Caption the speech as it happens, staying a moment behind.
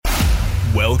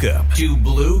Welcome to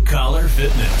Blue Collar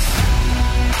Fitness.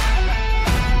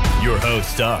 Your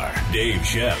hosts are Dave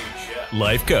Shep,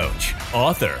 life coach,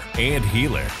 author, and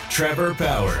healer, Trevor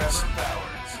Powers,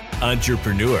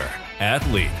 entrepreneur,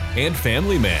 athlete, and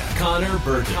family man, Connor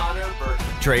Burton,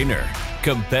 trainer,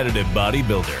 competitive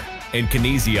bodybuilder, and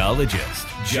kinesiologist,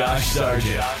 Josh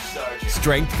Sargent,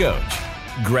 strength coach,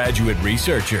 graduate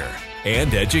researcher,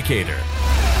 and educator.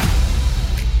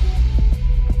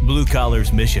 Blue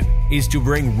Collar's mission is to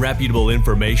bring reputable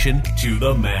information to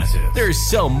the masses. There's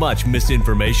so much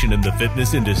misinformation in the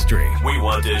fitness industry. We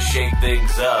want to shake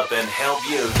things up and help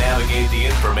you navigate the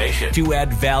information to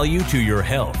add value to your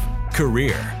health,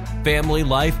 career, family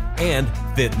life, and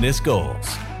fitness goals.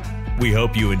 We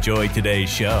hope you enjoy today's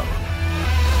show.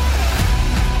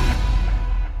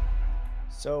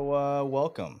 So,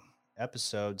 welcome.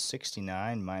 Episode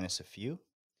 69 minus a few.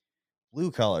 Blue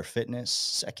Collar Fitness,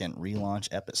 second relaunch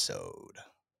episode.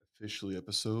 Officially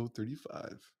episode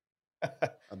 35,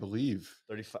 I believe.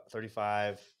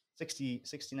 35, 60,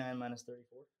 69 minus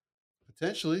 34.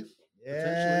 Potentially.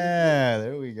 Yeah,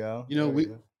 there we go. You know, we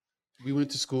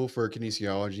went to school for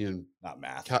kinesiology and not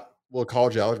math.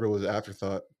 College algebra was an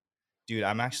afterthought. Dude,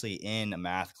 I'm actually in a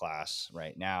math class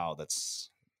right now that's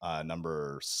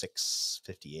number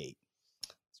 658.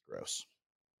 It's gross.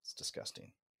 It's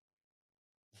disgusting.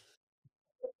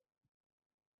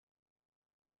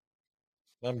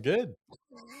 I'm good.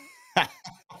 I'm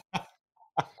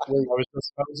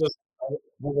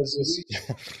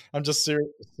just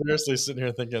seriously sitting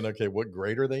here thinking, okay, what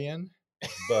grade are they in?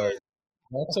 But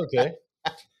that's okay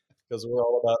because we're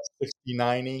all about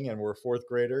 69ing and we're fourth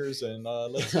graders. And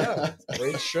let's go.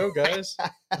 Great show, guys.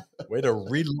 Way to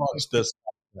relaunch this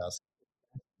podcast.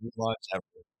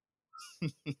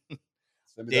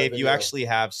 Dave, you actually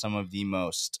have some of the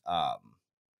most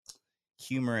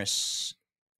humorous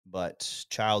but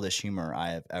childish humor I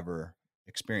have ever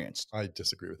experienced. I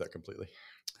disagree with that completely.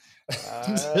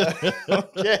 Okay.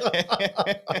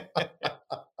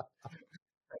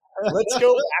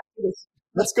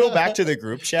 Let's go back to the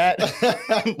group chat.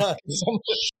 I'm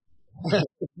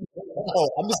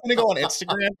just gonna go on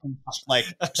Instagram and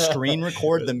screen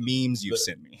record the memes you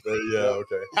sent me. Yeah,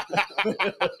 okay.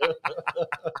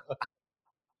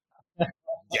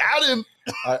 Got him.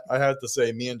 I have to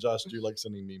say, me and Josh do like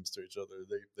sending memes to each other.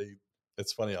 They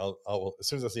it's funny. I'll as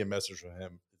soon as I see a message from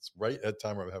him, it's right at the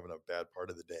time where I'm having a bad part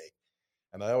of the day,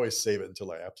 and I always save it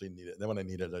until I absolutely need it. And then when I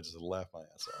need it, I just laugh my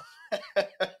ass off.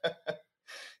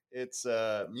 It's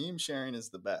meme sharing is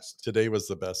the best. Today was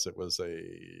the best. It was a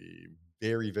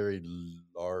very, very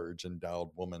large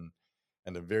endowed woman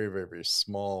and a very, very, very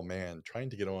small man trying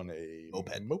to get on a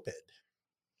moped.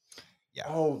 Yeah.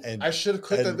 Oh, and I should have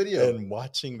clicked that video. And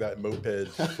watching that moped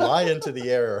fly into the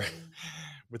air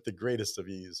with the greatest of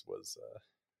ease was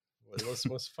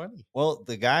funny. Well,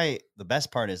 the best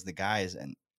part is the guy is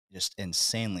just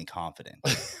insanely confident.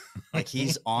 Like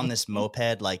he's on this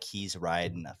moped like he's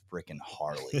riding a freaking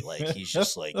Harley. Like he's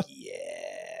just like,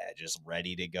 yeah, just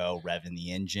ready to go, revving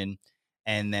the engine.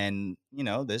 And then,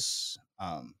 this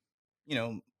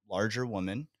larger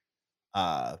woman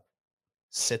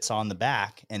sits on the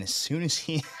back, and as soon as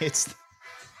he hits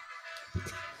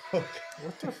what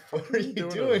the fuck are you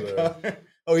doing?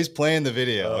 Oh, he's playing the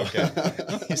video. Okay.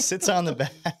 He sits on the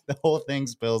back, the whole thing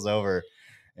spills over,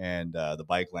 and the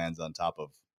bike lands on top of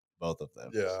both of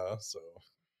them. Yeah, so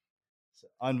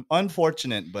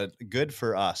unfortunate, but good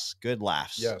for us. Good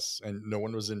laughs. Yes, and no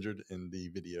one was injured in the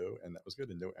video, and that was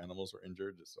good, and no animals were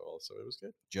injured, so it was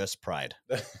good. Just pride.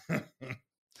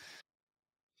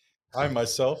 I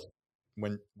myself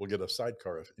we'll get a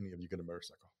sidecar if any of you get a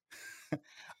motorcycle.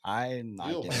 I'm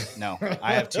not getting it. No,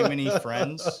 I have too many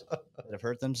friends that have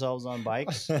hurt themselves on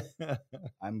bikes.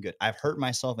 I'm good. I've hurt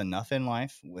myself enough in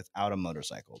life without a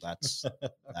motorcycle. That's it.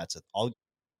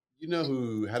 You know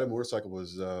who had a motorcycle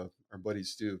was our buddy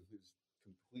Stu.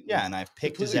 Yeah, and I've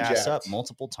picked his ass up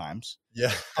multiple times.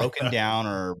 Yeah, broken down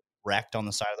or wrecked on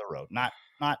the side of the road. Not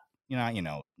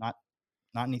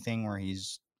anything where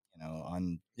he's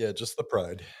just the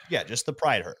pride. Yeah, just the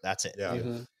pride hurt. That's it. Yeah,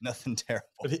 nothing terrible.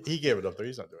 But he gave it up though.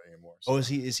 He's not doing it anymore. So. Oh, is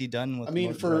he done with? I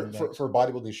mean, for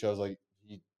bodybuilding shows, like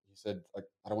he said, like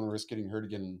I don't want to risk getting hurt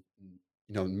again.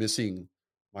 Missing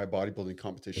my bodybuilding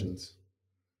competitions.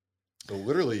 So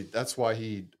literally, that's why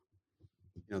he,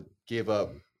 gave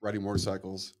up riding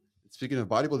motorcycles. Speaking of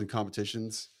bodybuilding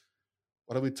competitions,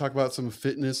 why don't we talk about some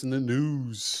fitness in the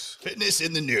news? Fitness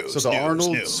in the news. So the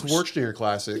Arnold Schwarzenegger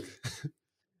Classic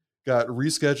got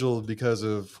rescheduled because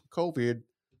of COVID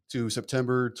to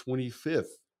September 25th.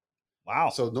 Wow.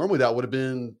 So normally that would have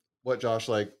been what, Josh,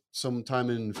 like sometime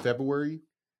in February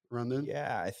around then?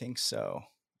 Yeah, I think so.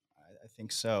 I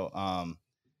think so.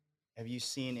 Have you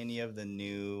seen any of the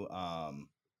new?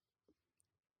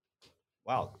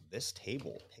 Wow, this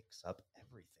table picks up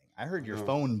everything. I heard your Oh.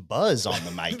 phone buzz on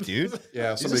the mic, dude.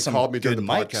 Yeah, These are somebody some called me during the good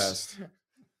mics.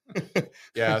 podcast.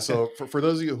 Yeah, so for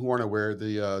those of you who aren't aware,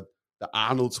 the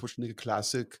Arnold Schwarzenegger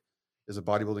Classic is a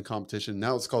bodybuilding competition.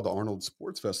 Now it's called the Arnold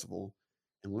Sports Festival.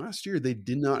 And last year they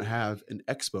did not have an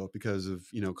expo because of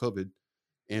COVID,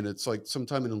 and it's like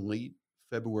sometime in late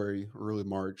February, early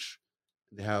March.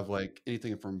 They have like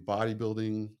anything from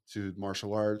bodybuilding to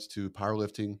martial arts to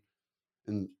powerlifting,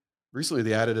 and recently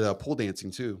they added pole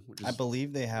dancing too, which is I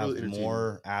believe they have really entertaining.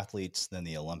 more athletes than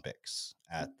the Olympics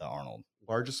at the Arnold.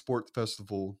 Largest sports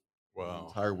festival in the Wow.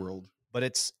 entire world. But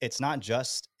it's not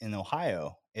just in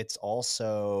Ohio. It's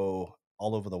also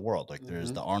all over the world. Like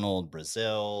there's the Arnold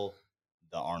Brazil,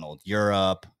 the Arnold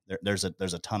Europe. There's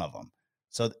a ton of them.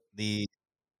 So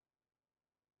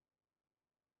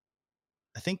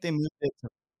I think they moved it to,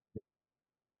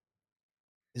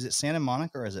 is it Santa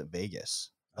Monica or is it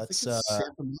Vegas? I think it's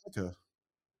Santa Monica.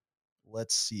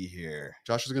 Let's see here.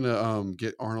 Josh is gonna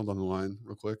get Arnold on the line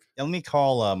real quick. Yeah, let me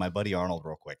call my buddy Arnold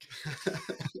real quick.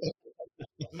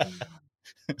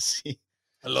 See,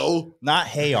 Hello. not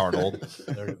hey Arnold.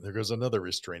 There goes another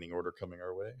restraining order coming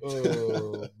our way.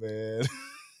 Oh man.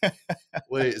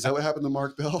 Wait, is that what happened to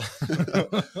Mark Bell?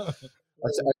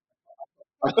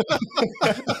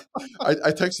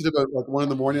 I texted him at like 1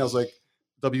 a.m. I was like,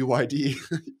 WYD,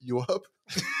 you up?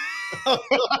 What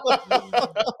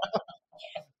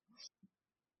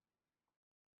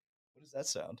does that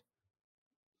sound?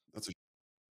 That's a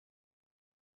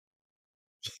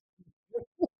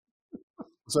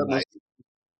What's that, Mike?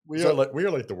 We are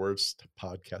like the worst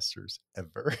podcasters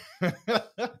ever.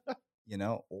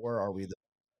 Or are we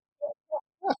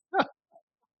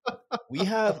we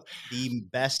have the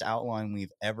best outline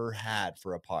we've ever had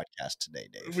for a podcast today,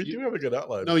 Dave. We do have a good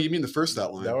outline. No, you mean the first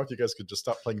outline. Now, if you guys could just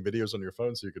stop playing videos on your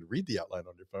phone so you could read the outline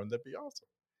on your phone, that'd be awesome.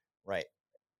 Right.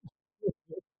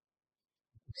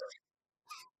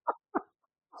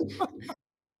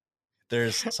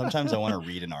 Sometimes I want to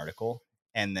read an article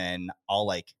and then I'll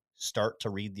like start to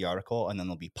read the article and then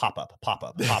there'll be pop up.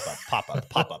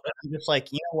 I'm just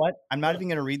like, you know what? I'm not even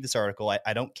going to read this article.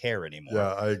 I don't care anymore.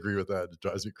 Yeah, I agree with that. It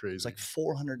drives me crazy. It's like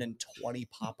 420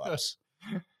 pop-ups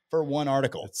for one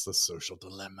article. It's the social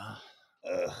dilemma.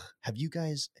 Have you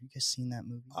guys seen that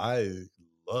movie? I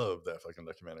love that fucking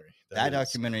documentary. That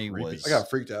documentary creepy. was I got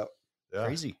freaked out. Yeah.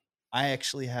 crazy. I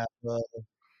actually have a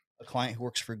client who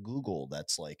works for Google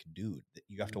that's like, dude,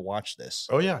 you have to watch this.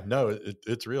 Oh yeah, no,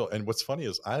 it's real. And what's funny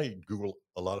is I Google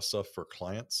a lot of stuff for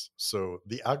clients, so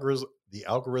the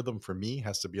algorithm for me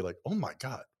has to be like, oh my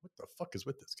god, what the fuck is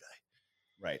with this guy?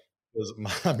 Right. Because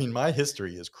my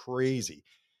history is crazy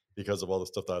because of all the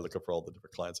stuff that I look up for all the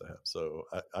different clients I have. So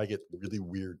I get really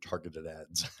weird targeted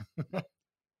ads.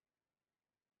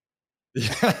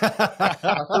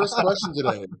 Our first question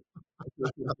today.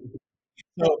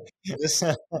 So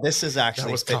this is actually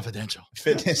That was confidential.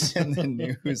 Fitness in the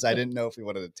news. I didn't know if we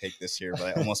wanted to take this here, but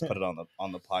I almost put it on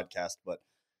the podcast. But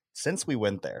since we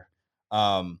went there,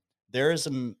 there is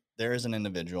an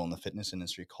individual in the fitness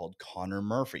industry called Connor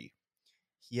Murphy.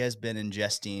 He has been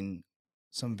ingesting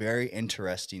some very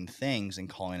interesting things and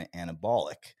calling it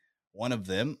anabolic. One of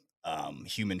them,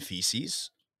 human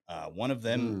feces. One of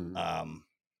them,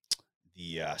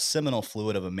 the seminal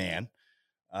fluid of a man.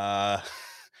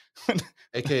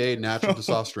 AKA natural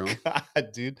testosterone.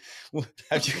 God, dude.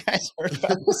 Have you guys heard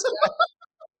about this guy?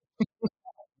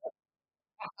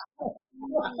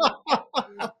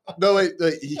 No, wait,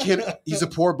 he can't. He's a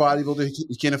poor bodybuilder.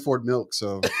 He can't afford milk,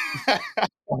 so.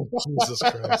 Oh, Jesus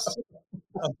Christ!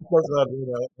 I'm so glad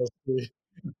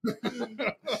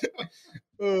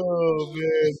Oh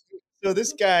man! So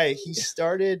this guy, he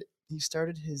started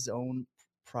his own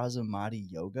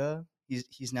Prasmati yoga.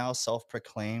 He's now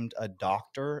self-proclaimed a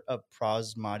doctor of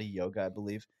Prasmati yoga, I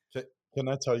believe. Can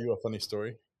I tell you a funny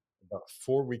story? About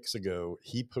 4 weeks ago,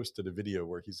 he posted a video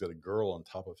where he's got a girl on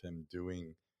top of him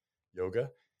doing yoga,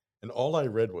 and all I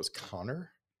read was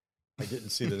Connor. I didn't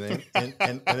see the name,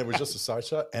 and it was just a side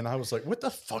shot, and I was like, "What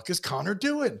the fuck is Connor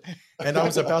doing?" And I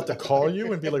was about to call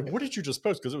you and be like, "What did you just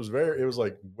post?" Because it was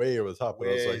like way over the top. But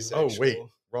I was like, sexual. "Oh wait,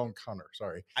 wrong Connor.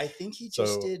 Sorry." I think he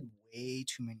just did way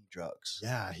too many drugs.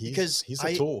 Yeah, because he's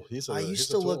a tool. I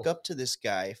used to look up to this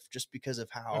guy just because of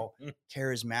how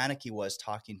charismatic he was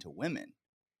talking to women.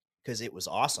 Because it was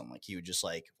awesome. Like he would just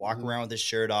like walk around with his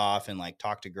shirt off and like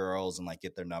talk to girls and like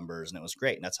get their numbers, and it was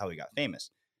great. And that's how he got famous.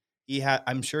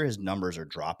 I'm sure his numbers are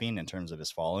dropping in terms of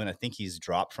his following. I think he's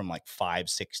dropped from like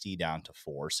 560 down to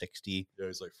 460. Yeah,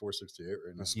 he's like 468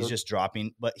 right now. He's just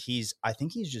dropping, but I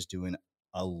think he's just doing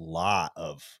a lot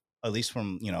of, at least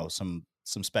from,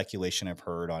 some speculation I've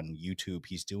heard on YouTube,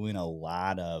 he's doing a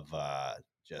lot of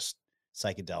just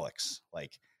psychedelics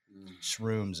like Mm.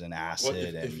 shrooms and Well,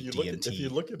 acid and if you DMT.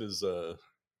 look at his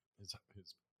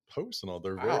posts and all,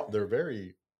 Wow. they're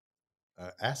very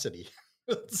acidy.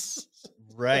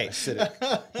 Right.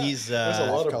 Acidic. He's there's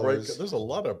a lot of colors. there's a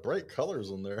lot of bright colors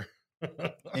in there.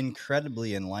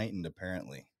 incredibly enlightened,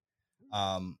 apparently.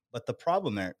 But the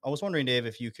problem there, I was wondering, Dave,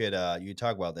 if you could you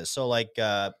talk about this. So, like,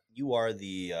 you are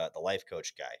the life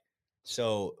coach guy.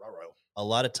 So, a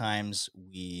lot of times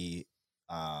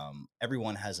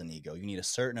everyone has an ego. You need a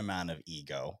certain amount of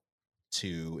ego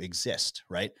to exist,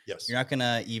 right? Yes. You're not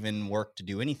gonna even work to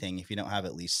do anything if you don't have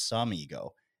at least some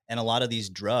ego. And a lot of these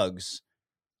drugs,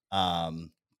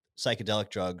 psychedelic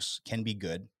drugs, can be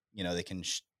good.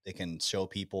 They can show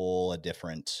people a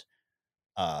different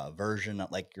version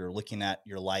of, like, you're looking at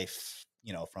your life,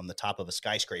 from the top of a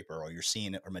skyscraper, or you're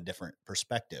seeing it from a different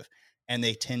perspective. And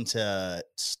they tend to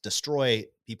destroy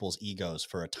people's egos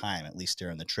for a time, at least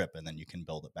during the trip, and then you can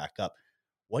build it back up.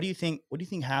 What do you think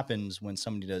happens when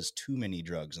somebody does too many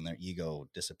drugs and their ego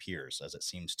disappears, as it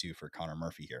seems to for Connor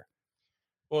Murphy here?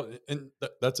 Well, and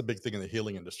that's a big thing in the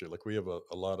healing industry. Like, we have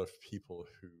a lot of people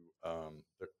who,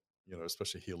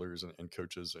 especially healers and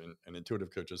coaches and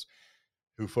intuitive coaches,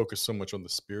 who focus so much on the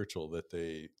spiritual that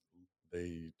they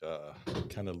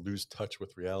kind of lose touch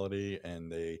with reality, and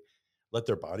they let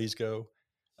their bodies go.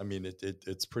 I mean,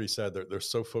 it's pretty sad. They're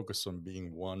so focused on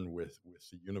being one with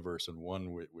the universe and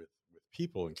one with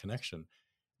people and connection,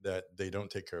 that they don't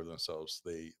take care of themselves.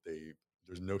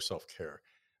 There's no self-care.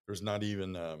 There's not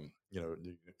even,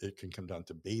 it can come down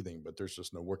to bathing, but there's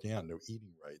just no working out, no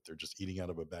eating right. They're just eating out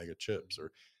of a bag of chips.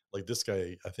 Or like this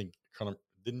guy, I think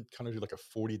didn't do like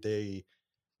a 40-day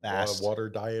Fast. water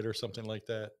diet or something like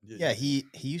that. Yeah, he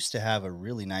used to have a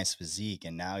really nice physique,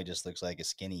 and now he just looks like a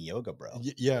skinny yoga bro.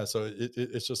 Yeah. So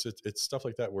it's just, it's stuff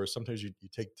like that, where sometimes you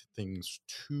take things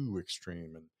too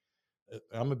extreme. And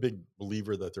I'm a big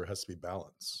believer that there has to be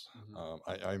balance.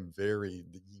 Mhm. I'm very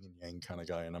the yin and yang kind of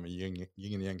guy, and I'm a yin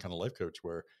and yang kind of life coach,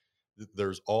 where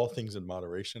there's all things in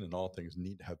moderation, and all things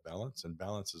need to have balance, and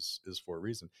balance is for a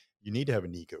reason. You need to have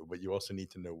an ego, but you also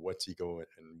need to know what's ego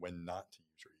and when not to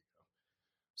use your ego.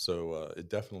 So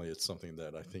it's something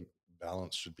that I think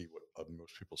balance should be what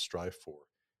most people strive for,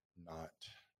 not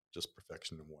just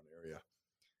perfection in one area.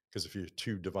 Because if you're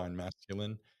too divine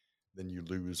masculine, then you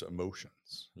lose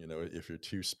emotions. If you're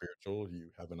too spiritual, you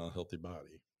have an unhealthy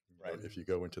body. Right. If you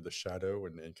go into the shadow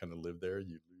and kind of live there,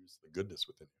 you lose the goodness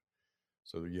within you.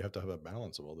 So you have to have a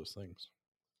balance of all those things.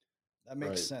 That makes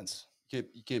Right. sense.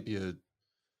 You can't be a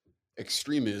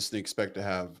extremist and expect to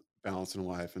have balance in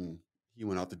life. And he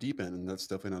went out the deep end, and that's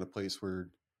definitely not a place where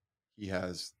he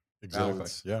has Exactly.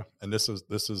 balance. Yeah. And this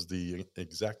is the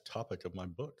exact topic of my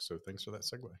book. So thanks for that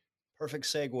segue. Perfect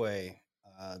segue.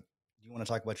 Do you want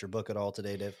to talk about your book at all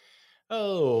today, Dave?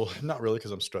 Oh, not really,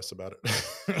 because I'm stressed about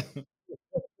it.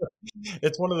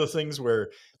 It's one of the things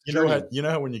where you know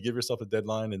how when you give yourself a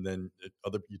deadline, and then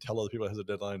you tell other people it has a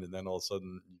deadline, and then all of a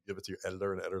sudden you give it to your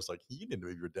editor, and the editor's like, "You need to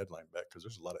move your deadline back because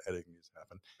there's a lot of editing needs to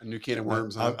happen." A new can of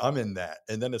worms. Huh? I'm in that,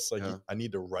 and then it's like, Yeah. I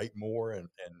need to write more, and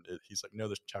he's like, "No,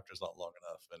 this chapter's not long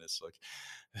enough," and it's like,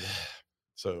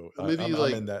 so Well, maybe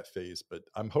I'm in that phase, but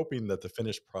I'm hoping that the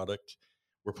finished product,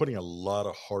 we're putting a lot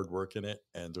of hard work in it,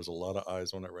 and there's a lot of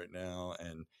eyes on it right now,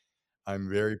 and I'm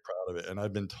very proud of it. And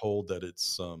I've been told that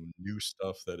it's some new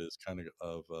stuff that is kind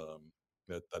of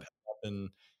that has not been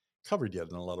covered yet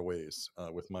in a lot of ways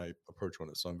with my approach on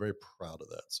it. So I'm very proud of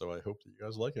that. So I hope that you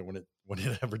guys like it when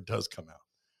it ever does come out.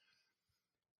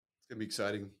 It's gonna be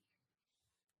exciting.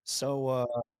 So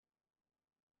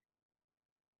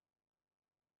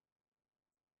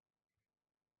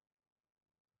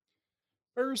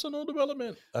Personal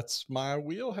development. That's my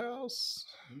wheelhouse.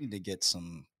 you need to get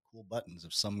some cool buttons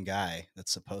of some guy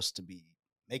that's supposed to be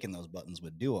making those buttons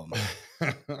would do them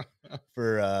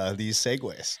for these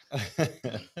segues.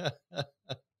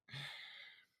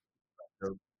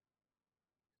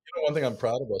 One thing I'm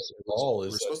proud of us all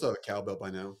is We're supposed to have a cowbell by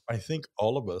now. I think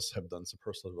all of us have done some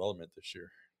personal development this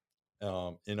year,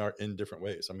 in different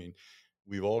ways. I mean,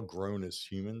 we've all grown as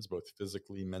humans, both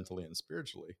physically, mentally, and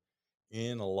spiritually,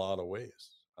 in a lot of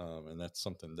ways. And that's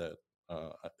something that,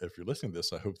 if you're listening to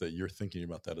this, I hope that you're thinking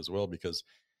about that as well, because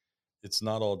it's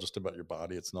not all just about your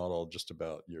body. It's not all just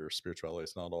about your spirituality.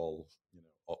 It's not all,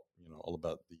 all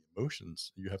about the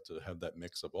emotions. You have to have that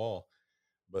mix of all.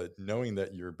 But knowing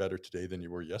that you're better today than you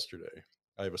were yesterday,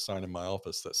 I have a sign in my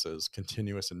office that says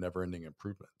continuous and never-ending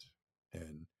improvement.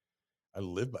 And I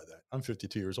live by that. I'm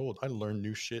 52 years old. I learn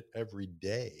new shit every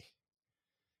day.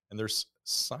 And there's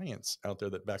science out there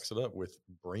that backs it up with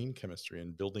brain chemistry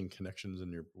and building connections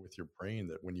with your brain,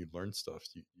 that when you learn stuff,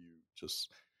 you just,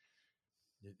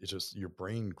 it just, your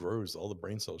brain grows, all the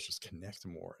brain cells just connect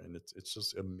more. And it's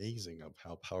just amazing of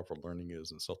how powerful learning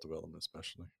is, and self-development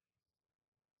especially.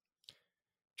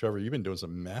 Trevor, you've been doing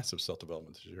some massive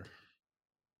self-development this year.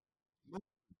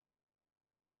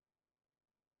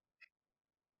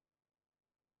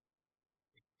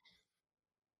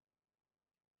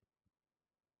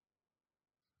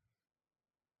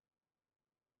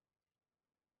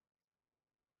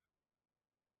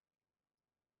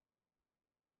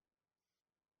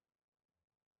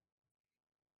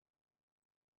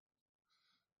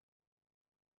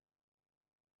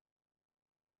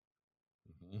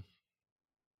 Mhm.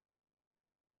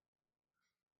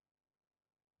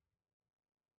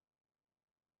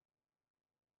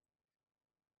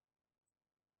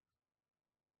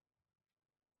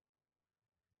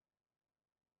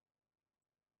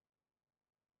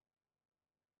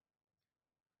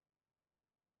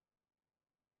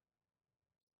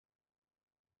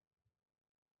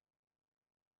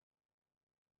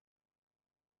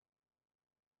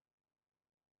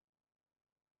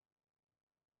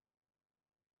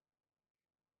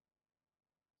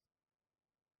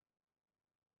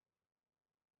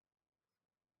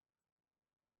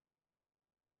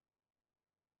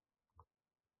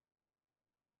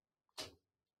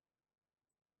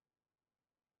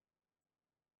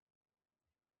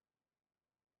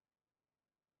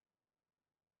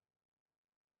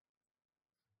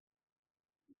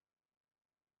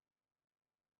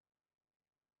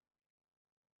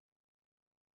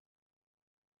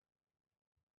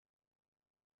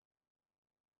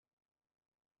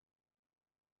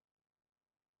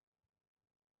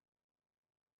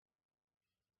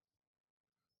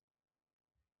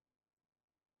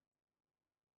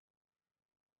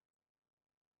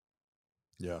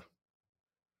 Yeah.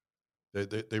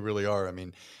 They really are. I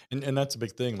mean, and that's a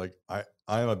big thing. Like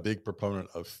I'm a big proponent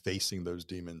of facing those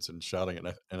demons and shouting it.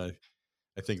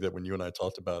 I think that when you and I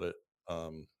talked about it,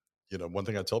 one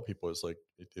thing I tell people is like,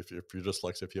 if you're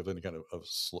dyslexic, if you have any kind of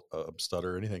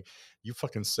stutter or anything, you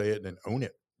fucking say it and own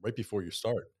it right before you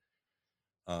start.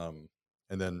 And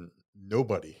then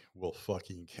nobody will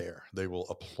fucking care. They will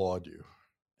applaud you,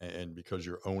 and because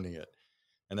you're owning it.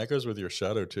 And that goes with your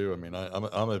shadow too. I mean,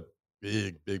 I'm a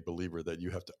big believer that you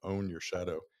have to own your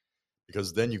shadow,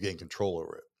 because then you gain control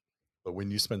over it. But when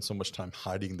you spend so much time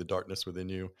hiding the darkness within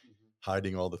you,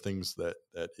 hiding all the things that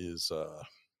is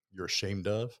you're ashamed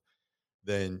of,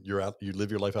 then you live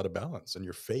your life out of balance, and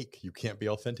you're fake. You can't be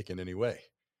authentic in any way.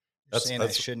 You're saying I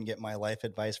shouldn't get my life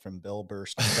advice from Bill Burr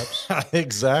Startups?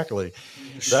 Exactly.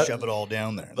 Shove it all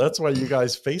down there. That's why you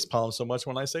guys facepalm so much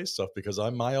when I say stuff, because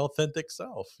I'm my authentic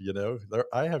self.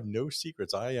 I have no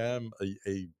secrets. I am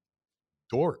a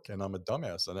dork, and I'm a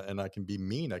dumbass, and I can be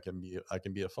mean. I can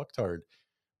be a fucktard,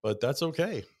 but that's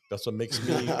okay. That's what makes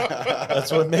me.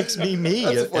 That's what makes me me.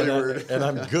 That's a funny word. And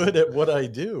I'm good at what I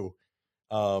do.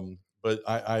 But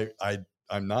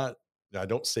I'm not. I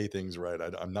don't say things right.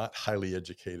 I'm not highly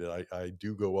educated. I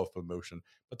do go off emotion,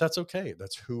 but that's okay.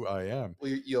 That's who I am.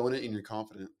 Well, you own it and you're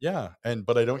confident. Yeah,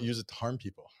 but I don't use it to harm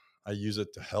people. I use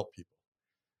it to help people,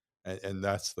 and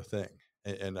that's the thing.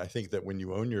 And I think that when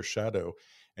you own your shadow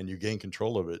and you gain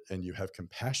control of it and you have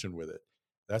compassion with it,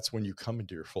 that's when you come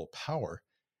into your full power,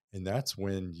 and that's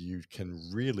when you can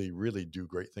really, really do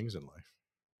great things in life.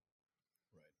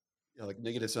 Yeah, like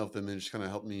negative self-image kind of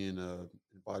helped me in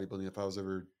bodybuilding. If I was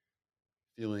ever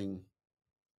feeling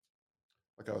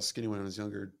like I was skinny when I was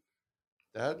younger,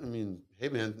 hey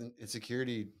man,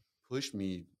 insecurity pushed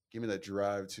me, gave me that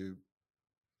drive to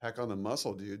pack on the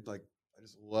muscle, dude. Like I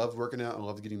just loved working out and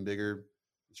loved getting bigger,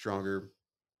 stronger.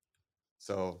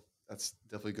 So that's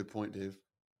definitely a good point, Dave.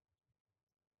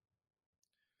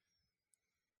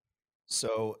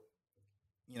 So,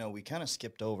 we kind of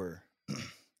skipped over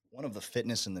one of the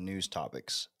fitness in the news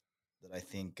topics that I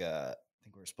think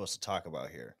we're supposed to talk about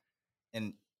here.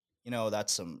 And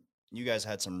you guys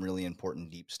had some really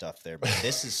important deep stuff there, but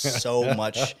this is so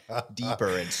much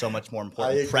deeper and so much more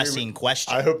important, pressing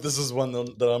question. I hope this is one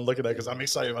that I'm looking at, because I'm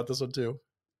excited about this one too.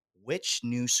 Which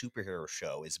new superhero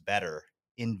show is better,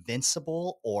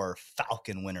 Invincible or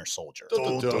Falcon Winter Soldier?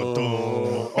 Oh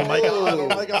my god! Oh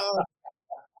my god!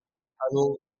 I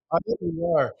know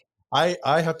you are.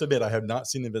 I have to admit, I have not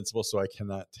seen Invincible, so I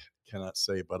cannot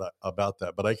say about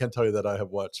that. But I can tell you that I have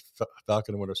watched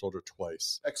Falcon and Winter Soldier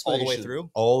twice, all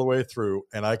the way through,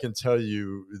 and I can tell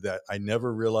you that I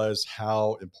never realized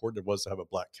how important it was to have a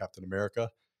Black Captain America,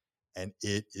 and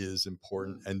it is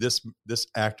important. And this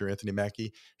actor, Anthony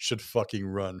Mackie, should fucking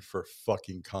run for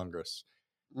fucking Congress.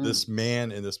 This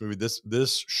man in this movie,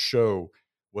 this show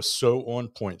was so on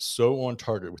point, so on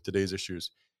target with today's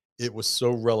issues. It was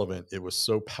so relevant. It was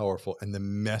so powerful. And the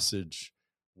message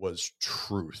was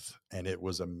truth. And it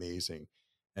was amazing.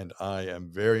 And I am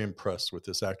very impressed with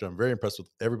this actor. I'm very impressed with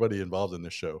everybody involved in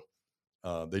this show.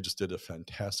 They just did a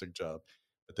fantastic job.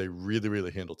 But they really,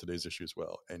 really handled today's issues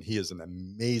well. And he is an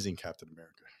amazing Captain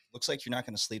America. Looks like you're not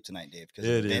going to sleep tonight, Dave, because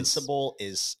It Invincible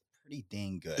is pretty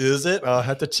dang good. Is it? I'll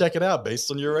have to check it out based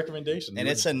on your recommendation. And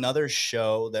it's another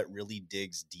show that really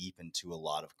digs deep into a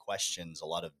lot of questions, a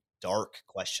lot of dark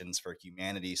questions for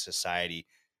humanity, society,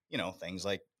 you know, things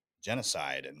like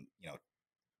genocide and, you know,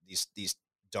 these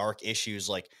dark issues.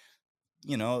 Like,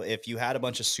 you know, if you had a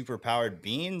bunch of superpowered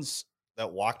beings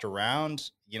that walked around,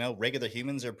 you know, regular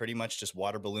humans are pretty much just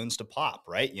water balloons to pop,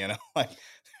 right? You know, like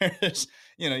there's,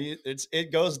 you know,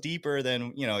 it goes deeper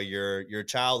than, you know, your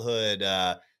childhood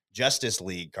Justice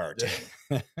League cartoon.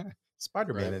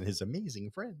 Spider-Man and his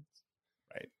amazing friends.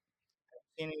 Right.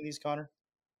 Seen any of these, Connor?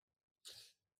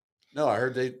 No, I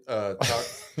heard they talk.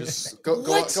 Just go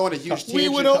on a huge tangent. We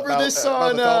went over this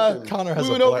on Connor has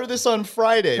we went over this on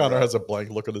Friday. Connor bro. has a blank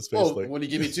look on his face. Well, like, when you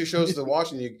give me two shows to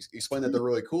watch and you explain that they're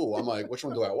really cool, I'm like, which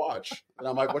one do I watch? And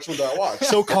I'm like, which one do I watch?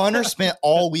 So Connor spent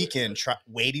all weekend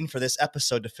waiting for this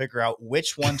episode to figure out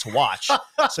which one to watch.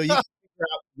 So you can figure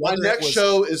out My whether next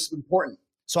show is important.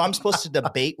 So I'm supposed to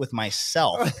debate with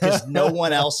myself because no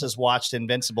one else has watched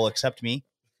Invincible except me.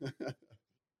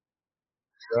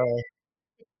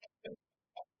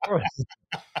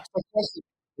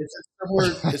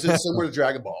 Is it similar to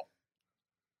Dragon Ball?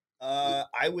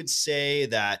 I would say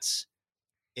that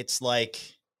it's like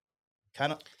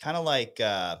kind of like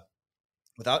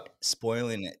without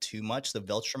spoiling it too much, the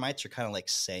Viltrumites are kind of like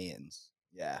Saiyans.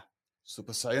 Yeah.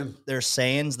 Super Saiyan. They're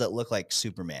Saiyans that look like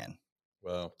Superman.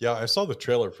 well, yeah, I saw the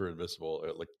trailer for Invincible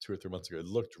like 2 or 3 months ago. It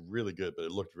looked really good, but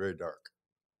it looked very dark.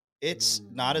 It's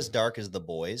not as dark as The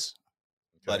Boys,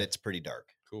 but Okay. it's pretty dark.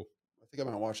 Cool. I think I'm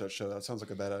gonna watch that show. That sounds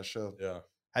like a badass show. Yeah,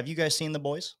 Have you guys seen The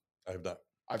Boys? I have not.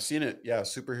 I've seen it. Yeah,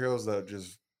 superheroes that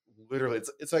just literally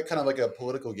it's like kind of like a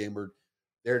political game where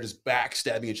they're just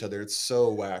backstabbing each other. It's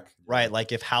so whack. Right,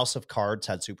 like if House of Cards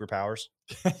had superpowers.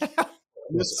 I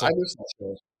miss that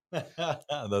show.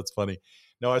 That's funny.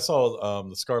 No, I saw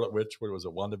the Scarlet Witch. What was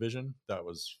it? WandaVision. That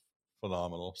was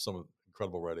phenomenal. Some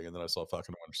incredible writing. And then I saw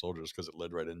Falcon and Winter Soldier because it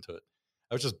led right into it.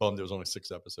 I was just bummed there was only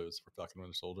 6 episodes for Falcon and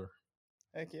Winter Soldier.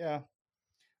 Heck yeah.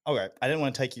 Okay, I didn't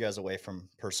want to take you guys away from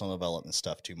personal development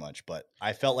stuff too much, but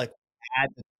I felt like I had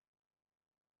to.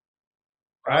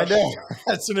 I know.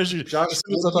 As soon as I Josh, talk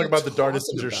what are about you the darkness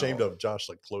talking you're ashamed about? of, Josh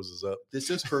like closes up. This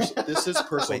is personal Wait,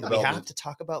 we have development. to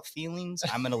talk about feelings.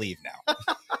 I'm gonna leave now.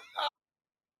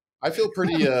 I feel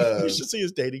pretty You should see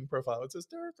his dating profile. It's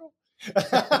hysterical.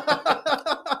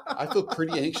 I feel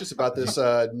pretty anxious about this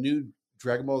new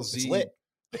Dragon Ball It's Z lit.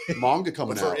 manga coming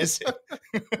Whatever out. is it?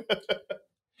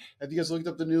 Have you guys looked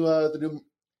up the new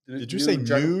Did you new say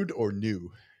Dragon- nude or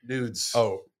new? nudes?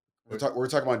 Oh, we're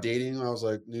talking about dating. And I was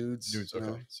like nudes. nudes. you Okay.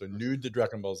 know? So nude to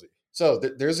Dragon Ball Z. So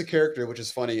there's a character which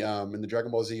is funny in the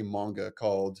Dragon Ball Z manga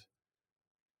called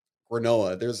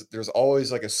Granola. There's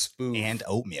always like a spoof And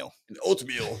oatmeal. and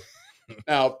oatmeal.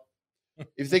 Now, if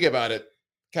you think about it,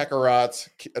 Kakarot,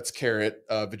 that's carrot.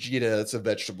 Vegeta, that's a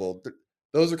vegetable.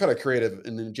 Those are kind of creative.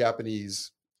 And in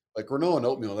Japanese, like granola and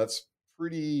oatmeal, that's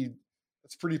pretty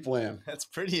bland. That's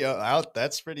pretty out.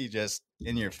 That's pretty just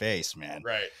in your face, man.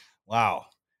 Right. Wow.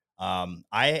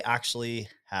 I actually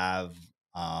have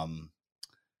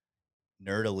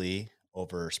nerdily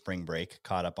over spring break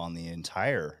caught up on the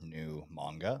entire new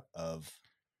manga of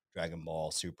Dragon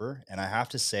Ball Super, and I have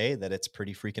to say that it's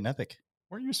pretty freaking epic.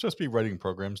 Weren't you supposed to be writing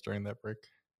programs during that break?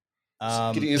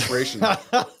 Getting inspiration.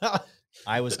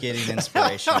 I was getting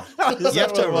inspiration. Is You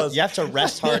have that what it was? to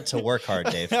rest hard to work hard,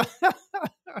 Dave.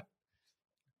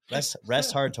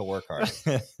 Rest hard to work hard.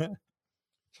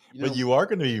 But you are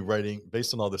going to be writing,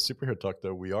 based on all the superhero talk,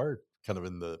 though, we are kind of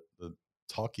in the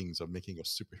talkings of making a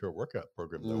superhero workout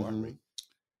program, though, aren't we?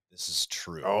 This is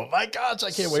true. Oh my gosh,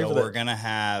 I can't wait for that. We're gonna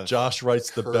have Josh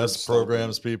writes the Curb best stomping.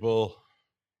 programs, people.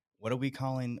 what are we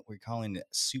calling? We're calling it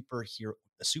a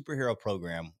superhero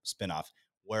program spinoff.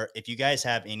 Where if you guys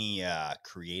have any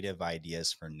creative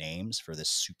ideas for names for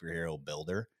this superhero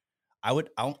builder, I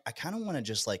kind of want to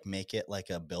just like make it like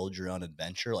a build your own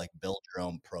adventure, like build your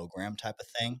own program type of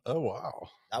thing. Oh, wow.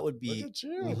 That would Look be at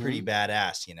you. pretty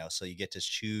badass, you know. So you get to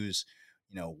choose,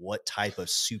 you know, what type of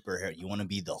superhero you want to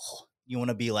be. You want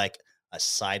to be like a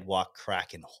sidewalk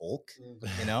cracking Hulk,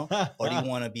 you know, or do you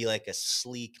want to be like a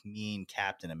sleek, mean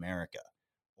Captain America,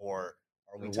 or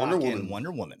are we Wonder talking Woman.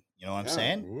 Wonder Woman? You know what I'm Yeah.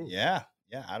 saying? Ooh. Yeah.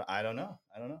 I don't know.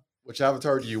 which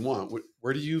avatar do you want?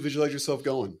 Where do you visualize yourself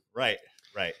going? Right.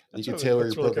 You can tailor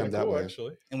your program kinda that way.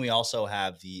 actually. And we also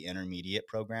have the intermediate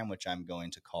program, which I'm going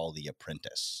to call the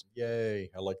apprentice. Yay.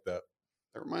 I like that.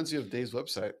 That reminds you of Dave's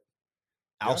website.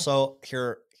 Yeah. Also,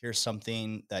 here's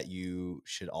something that you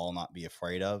should all not be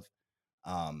afraid of.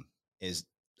 Is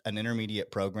an intermediate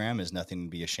program is nothing to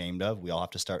be ashamed of. We all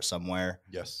have to start somewhere.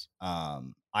 Yes.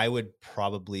 I would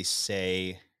probably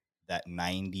say that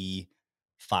 95%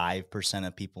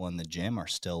 of people in the gym are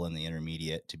still in the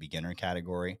intermediate to beginner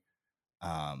category.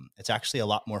 It's actually a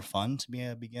lot more fun to be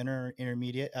a beginner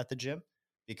intermediate at the gym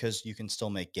because you can still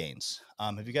make gains.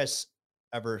 Have you guys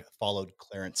ever followed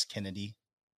Clarence Kennedy?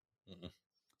 Mm-mm.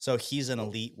 So he's an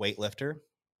elite weightlifter.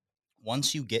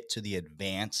 Once you get to the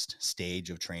advanced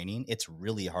stage of training, it's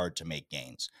really hard to make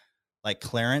gains. Like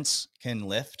Clarence can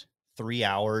lift 3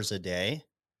 hours a day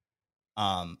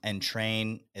and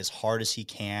train as hard as he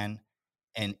can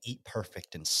and eat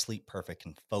perfect and sleep perfect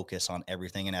and focus on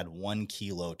everything and add 1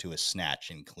 kilo to his snatch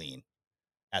and clean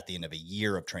at the end of a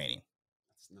year of training.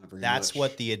 That's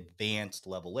what the advanced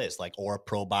level is, like, or a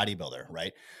pro bodybuilder,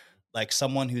 right? Like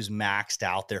someone who's maxed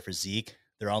out their physique,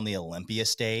 they're on the Olympia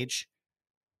stage,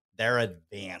 they're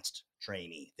advanced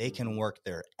trainee. They can work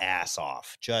their ass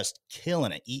off, just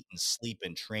killing it, eating,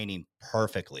 sleeping, training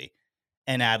perfectly,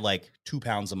 and add like 2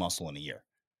 pounds of muscle in a year.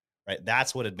 Right.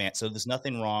 That's what advanced. So there's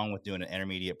nothing wrong with doing an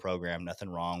intermediate program, nothing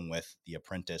wrong with the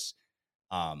apprentice.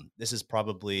 This is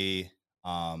probably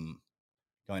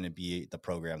going to be the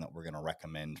program that we're going to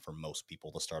recommend for most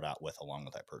people to start out with, along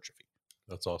with hypertrophy.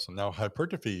 That's awesome. Now,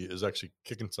 hypertrophy is actually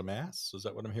kicking some ass. Is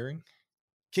that what I'm hearing?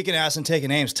 Kicking ass and taking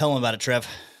names. Tell them about it, Trev.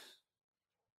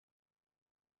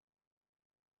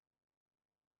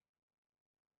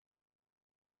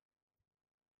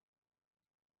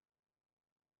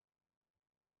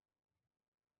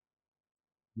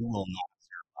 You will not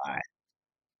survive.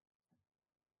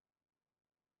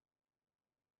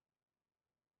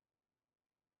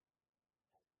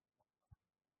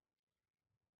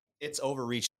 It's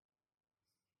overreach.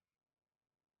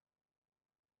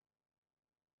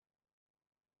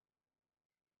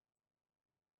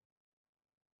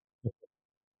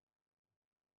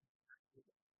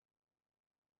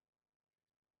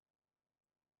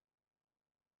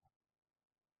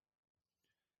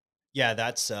 Yeah,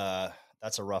 that's a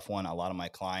rough one. A lot of my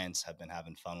clients have been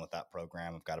having fun with that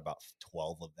program. I've got about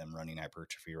 12 of them running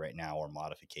hypertrophy right now, or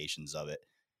modifications of it.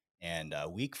 And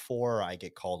week 4, I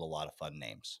get called a lot of fun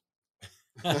names.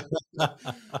 Why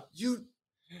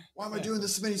am I doing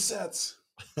this many sets?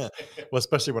 Well,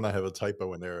 especially when I have a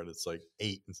typo in there and it's like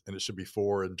 8 and it should be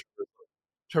 4. And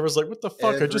Trevor's like, what the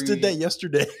fuck? I just did that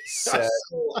yesterday. Set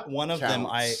One of them,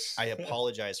 I counts.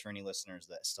 apologize for any listeners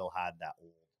that still had that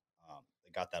old,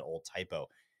 they got that old typo.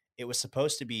 It was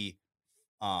supposed to be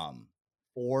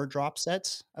 4 drop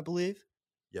sets, I believe,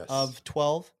 Yes. of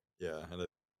 12. Yeah. And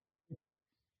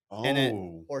And it,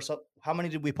 or so, how many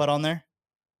did we put on there?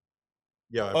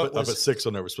 yeah, I put 6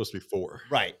 on there. It was supposed to be 4.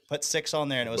 Right. Put 6 on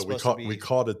there, and it was But supposed to be. we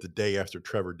caught it the day after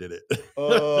Trevor did it.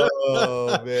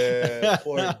 Oh, man.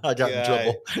 Poor I got in guy.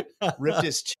 trouble. Ripped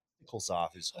his testicles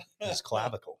off his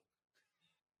clavicle.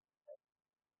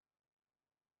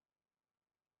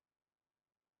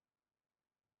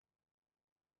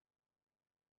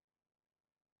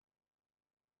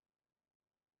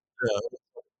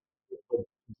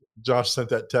 Josh sent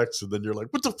that text, and then you're like,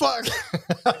 what the fuck?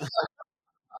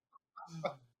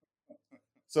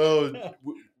 So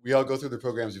we all go through the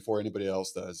programs before anybody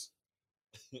else does.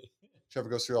 Trevor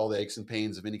goes through all the aches and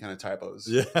pains of any kind of typos.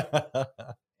 Yeah.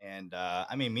 And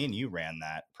I mean, me and you ran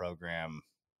that program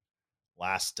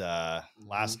last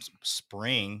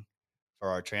spring for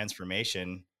our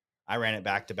transformation. I ran it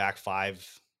back to back five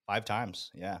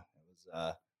times. Yeah,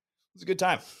 it was a good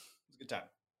time. It was a good time.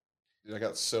 Dude, I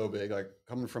got so big, like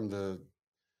coming from the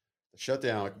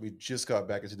shutdown. Like we just got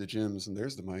back into the gyms, and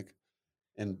there's the mic,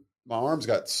 and my arms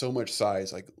got so much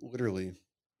size. Like literally,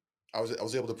 I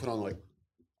was able to put on like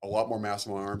a lot more mass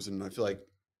on my arms, and I feel like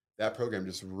that program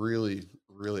just really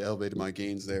elevated my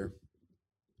gains there.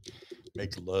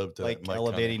 Make love to Like that mic,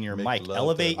 elevating Connor. your Make mic. love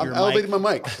Elevate to your I'm elevating mic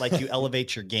my mic. like you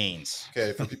elevate your gains.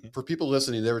 Okay, for people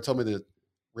listening, they were telling me to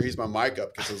raise my mic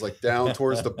up because it was like down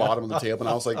towards the bottom of the table, and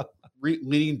I was like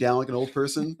leaning down like an old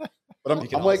person. But You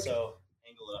can I'm like, also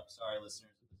angle it up. Sorry,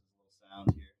 listeners, this is a little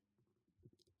sound here.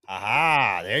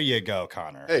 Aha! There you go,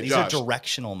 Connor. Hey, These Josh. are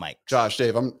directional mics. Josh,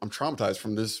 Dave, I'm traumatized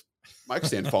from this mic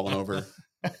stand falling over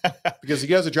because you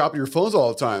guys are dropping your phones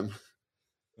all the time.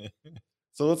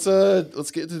 So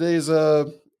let's get today's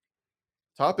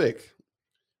topic.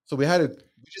 So we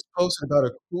just posted about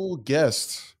a cool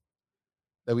guest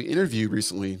that we interviewed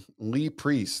recently, Lee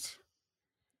Priest.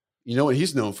 You know what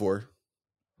he's known for?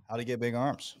 How to get big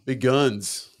arms. Big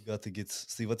guns. You got to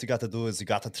see what you got to do is you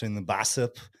got to train the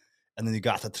bicep, and then you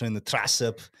got to train the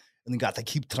tricep, and you got to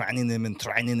keep training them and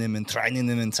training them and training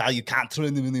them until you can't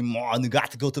train them anymore. And you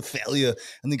got to go to failure,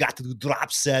 and you got to do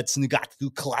drop sets, and you got to do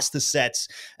cluster sets,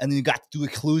 and then you got to do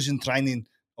occlusion training.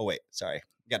 Oh, wait, sorry.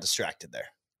 You got distracted there.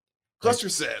 Cluster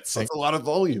sets. That's a lot of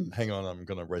volume. Hang on, I'm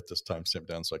going to write this timestamp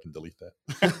down so I can delete that.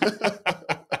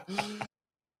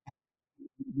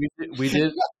 We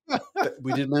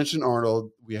did mention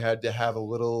Arnold. We had to have a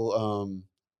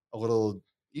little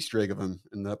Easter egg of him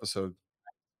in the episode.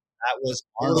 That was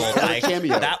Arnold.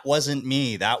 Cameo. That wasn't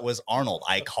me. That was Arnold.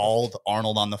 I called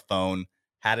Arnold on the phone,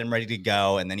 had him ready to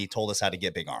go, and then he told us how to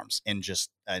get big arms in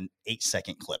just an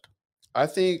 8-second clip. I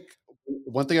think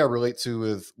one thing I relate to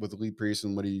with Lee Priest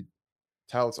and what he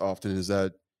touts often is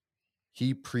that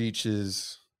he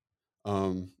preaches.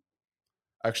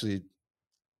 Actually,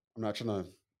 I'm not trying to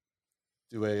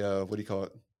do a what do you call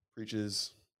it?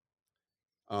 Preaches.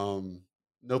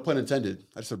 No pun intended.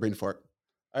 I just had a brain fart.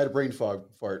 I had a brain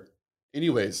fart.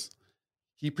 Anyways,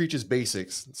 he preaches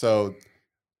basics. So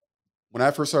when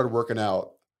I first started working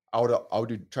out, I would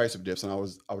do tricep dips, and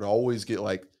I would always get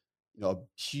like a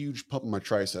huge pump in my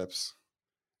triceps.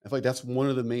 I feel like that's one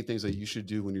of the main things that you should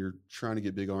do when you're trying to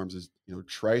get big arms is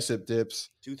tricep dips.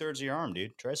 2/3 of your arm,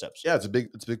 dude. Triceps. Yeah, it's a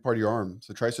big part of your arm.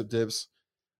 So tricep dips.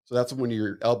 So that's when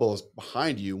your elbow is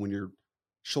behind you, when your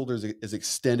shoulder is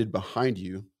extended behind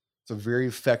you. It's a very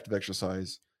effective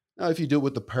exercise. Now, if you do it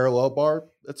with the parallel bar,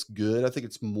 that's good. I think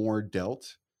it's more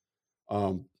dealt.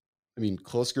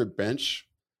 Close grip bench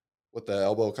with the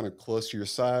elbow kind of close to your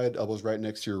side, elbows right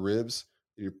next to your ribs,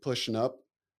 and you're pushing up,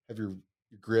 have your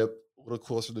grip a little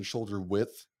closer than shoulder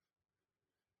width.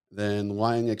 Then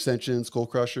lying extensions, skull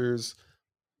crushers.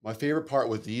 My favorite part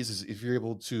with these is if you're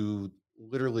able to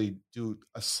literally do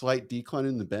a slight decline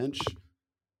in the bench,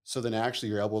 so then actually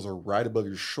your elbows are right above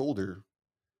your shoulder,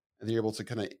 and you're able to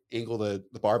kind of angle the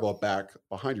barbell back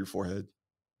behind your forehead.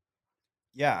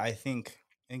 Yeah, I think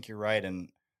you're right. And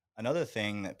another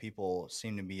thing that people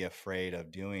seem to be afraid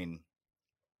of doing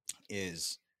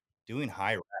is doing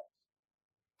high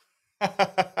reps.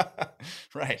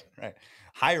 Right.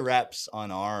 High reps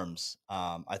on arms.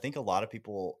 I think a lot of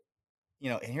people,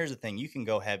 and here's the thing, you can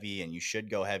go heavy and you should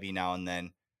go heavy now and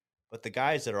then, but the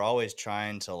guys that are always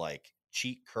trying to like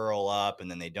cheat curl up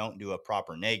and then they don't do a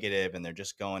proper negative and they're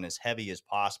just going as heavy as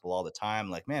possible all the time.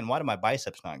 Like, man, why do my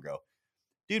biceps not grow?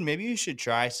 Dude, maybe you should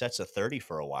try sets of 30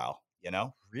 for a while,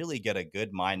 really get a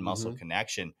good mind muscle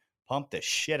connection, pump the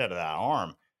shit out of that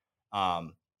arm.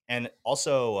 And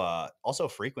also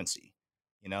frequency,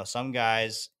 some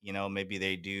guys, maybe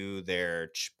they do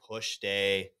their push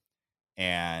day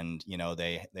and,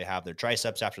 they have their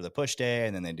triceps after the push day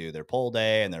and then they do their pull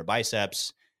day and their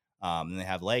biceps. And they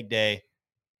have leg day.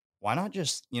 Why not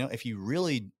just, if you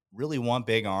really, really want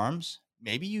big arms,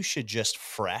 maybe you should just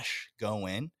fresh go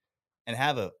in and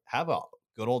have a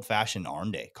good old fashioned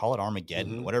arm day. Call it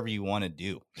Armageddon, whatever you want to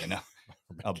do,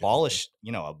 abolish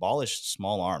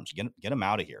small arms, get them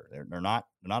out of here. They're not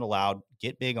allowed.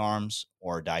 Get big arms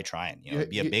or die trying,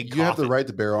 be a big you have the right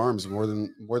to bear arms more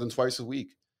than twice a week.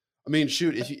 I mean,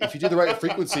 shoot, if you do the right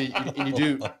frequency and you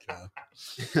do,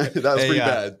 that was pretty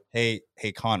bad. Hey,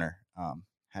 Connor,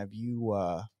 have you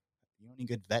any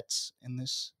good vets in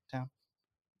this town?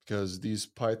 Because these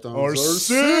pythons are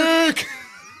sick.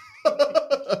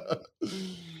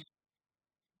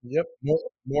 Yep,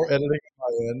 more editing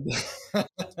on my end.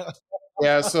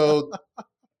 Yeah, so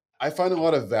I find a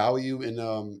lot of value in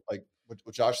like what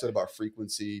Josh said about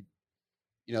frequency.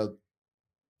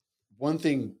 One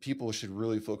thing people should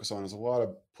really focus on is a lot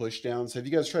of push downs. Have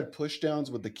you guys tried push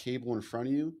downs with the cable in front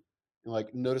of you? And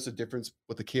like notice a difference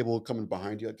with the cable coming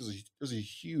behind you? Like there's a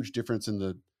huge difference in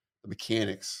the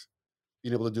mechanics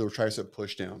being able to do a tricep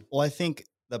push down. Well, I think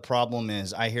the problem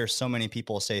is I hear so many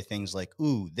people say things like,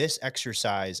 ooh, this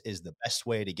exercise is the best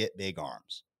way to get big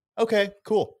arms. Okay,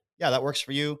 cool. Yeah, that works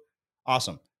for you.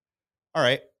 Awesome. All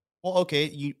right. Well,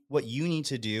 okay. What you need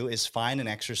to do is find an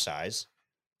exercise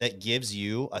that gives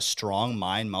you a strong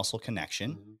mind muscle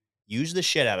connection, use the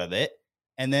shit out of it.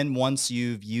 And then once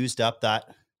you've used up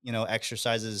that,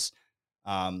 exercises,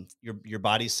 your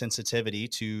body's sensitivity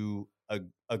to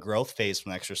a growth phase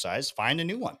from exercise, find a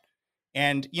new one.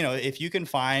 And, if you can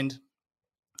find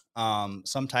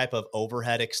some type of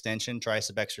overhead extension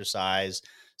tricep exercise,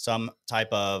 some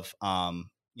type of,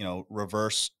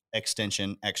 reverse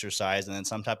extension exercise, and then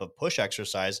some type of push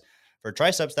exercise for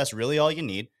triceps, that's really all you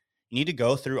need. You need to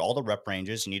go through all the rep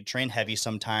ranges. You need to train heavy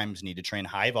sometimes. You need to train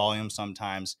high volume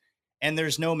sometimes. And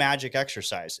there's no magic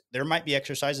exercise. There might be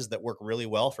exercises that work really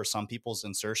well for some people's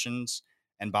insertions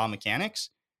and biomechanics.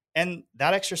 And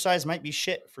that exercise might be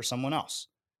shit for someone else.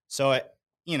 So,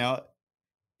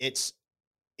 it's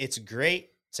great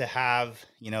to have,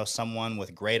 someone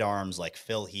with great arms like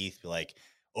Phil Heath be like,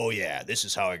 oh yeah, this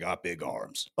is how I got big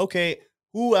arms. Okay.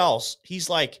 Who else? He's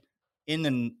like in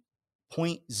the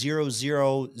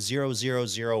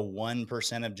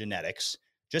 0.000001% of genetics.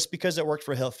 Just because it worked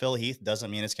for Phil Heath doesn't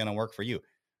mean it's going to work for you.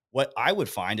 What I would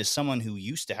find is someone who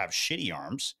used to have shitty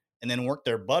arms and then worked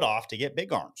their butt off to get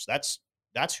big arms. That's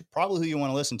probably who you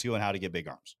want to listen to on how to get big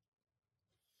arms.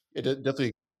 It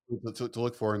definitely to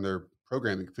look for in their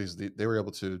programming because they were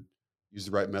able to use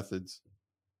the right methods.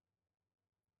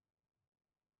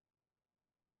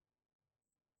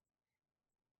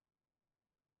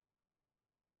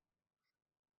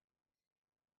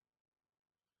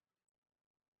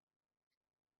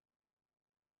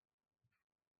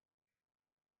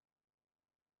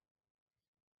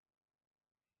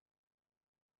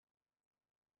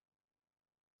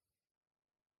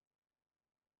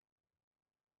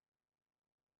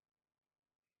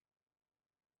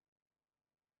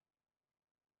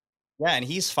 Yeah, and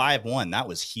he's 5'1". That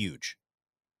was huge.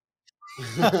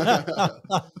 That's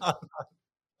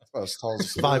as tall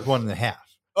as 5'1.5".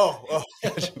 Oh,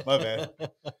 my bad.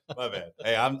 My bad.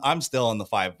 Hey, I'm still on the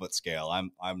 5 foot scale.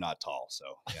 I'm not tall, so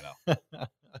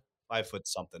 5 foot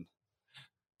something.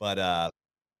 But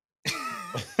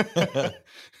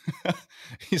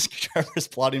Trevor's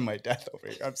plotting my death over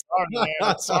here. I'm sorry, man.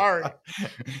 I'm sorry.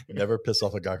 Never piss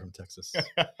off a guy from Texas.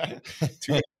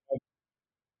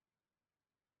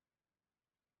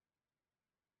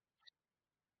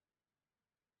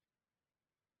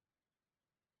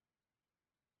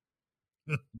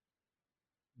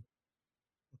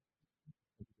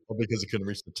 Well, because he couldn't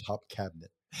reach the top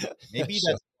cabinet. Maybe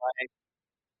So- that's why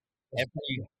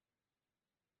every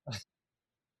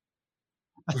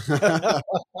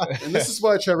And this is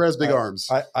why Trevor has big arms.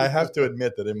 I have to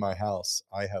admit that in my house,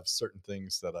 I have certain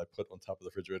things that I put on top of the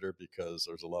refrigerator because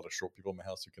there's a lot of short people in my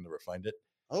house who can never find it.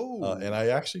 Oh, And I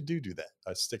actually do that.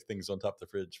 I stick things on top of the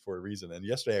fridge for a reason. And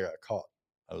yesterday I got caught.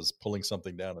 I was pulling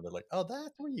something down and they're like, oh,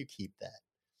 that's where you keep that.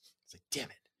 It's like, damn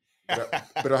it.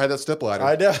 better hide that step ladder.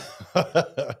 I know.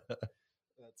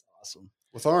 That's awesome.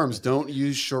 With arms, don't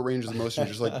use short range of motion,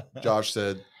 just like Josh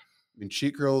said. I mean,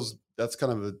 cheat curls, that's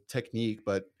kind of a technique,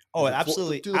 but Oh, it do the full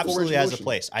absolutely range of has a motion.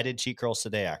 place. I did cheat curls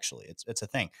today, actually. It's a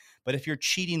thing. But if you're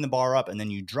cheating the bar up and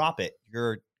then you drop it,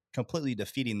 you're completely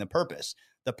defeating the purpose.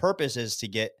 The purpose is to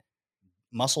get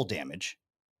muscle damage,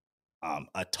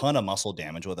 a ton of muscle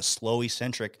damage with a slow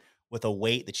eccentric with a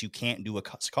weight that you can't do a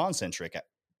concentric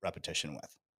repetition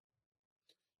with.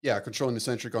 Yeah, controlling the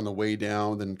eccentric on the way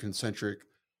down, then concentric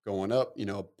going up,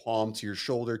 palm to your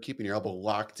shoulder, keeping your elbow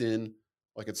locked in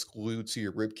like it's glued to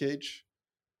your rib cage.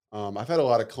 I've had a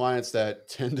lot of clients that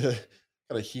tend to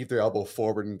kind of heave their elbow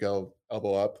forward and go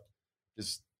elbow up,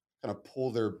 just kind of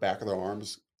pull their back of their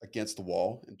arms against the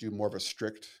wall and do more of a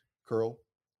strict curl.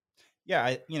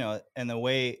 Yeah, and the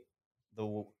way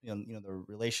the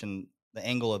relation, the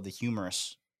angle of the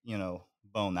humerus,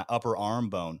 bone, that upper arm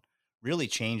bone, really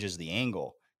changes the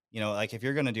angle. Like if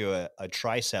you're going to do a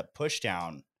tricep push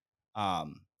down,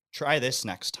 try this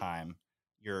next time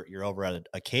you're over at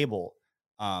a cable.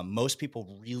 Most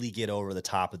people really get over the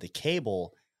top of the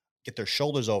cable, get their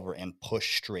shoulders over and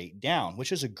push straight down,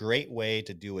 which is a great way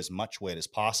to do as much weight as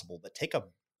possible. But take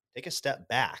a step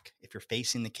back if you're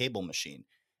facing the cable machine,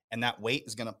 and that weight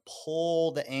is going to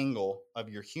pull the angle of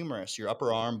your humerus, your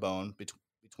upper arm bone,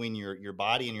 between your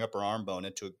body and your upper arm bone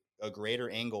into a greater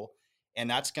angle, and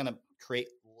that's going to create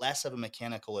less of a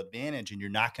mechanical advantage, and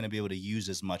you're not going to be able to use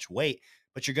as much weight,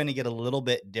 but you're going to get a little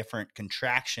bit different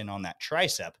contraction on that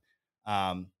tricep.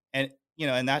 And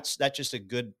that's just a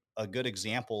good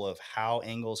example of how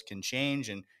angles can change,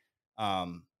 and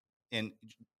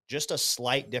just a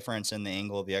slight difference in the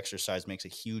angle of the exercise makes a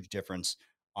huge difference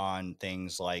on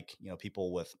things like,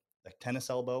 people with like tennis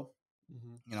elbow,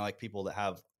 like people that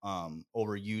have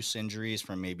overuse injuries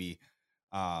from maybe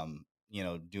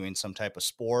doing some type of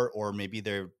sport, or maybe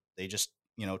they just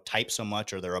type so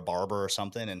much, or they're a barber or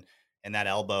something, and that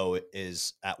elbow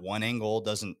is at one angle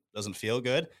doesn't feel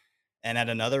good, and at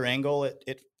another angle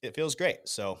it feels great.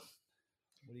 So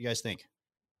what do you guys think?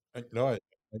 I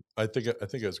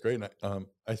think it's great. And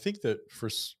I think that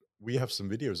we have some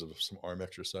videos of some arm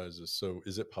exercises. So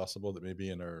is it possible that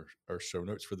maybe in our show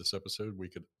notes for this episode we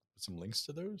could put some links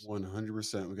to those?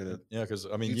 100%. We got a because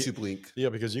I mean YouTube link. Yeah,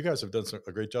 because you guys have done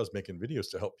a great job making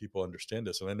videos to help people understand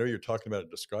this. And I know you're talking about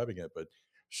it, describing it, but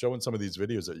showing some of these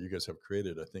videos that you guys have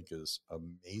created, I think is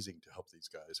amazing to help these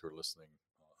guys who are listening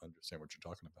understand what you're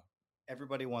talking about.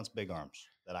 Everybody wants big arms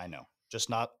that I know, just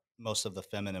not most of the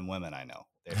feminine women I know.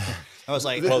 I was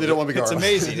like, They don't want big it's arms.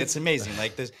 amazing. It's amazing.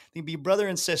 Like this, they'd be brother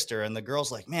and sister, and the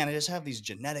girl's like, man, I just have these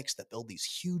genetics that build these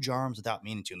huge arms without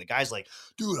meaning to. And the guy's like,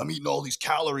 dude, I'm eating all these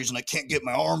calories and I can't get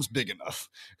my arms big enough.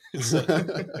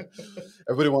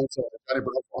 Everybody wants a Johnny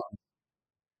Bravo arm.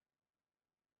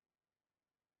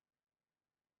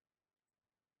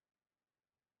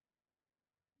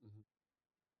 Mhm.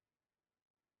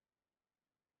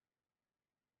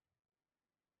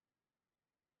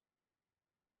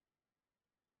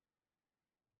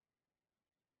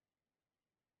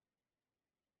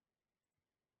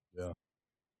 Yeah.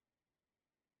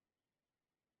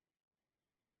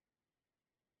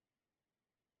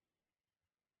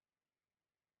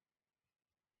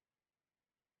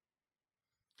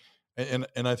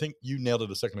 And I think you nailed it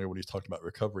a second ago when he's talking about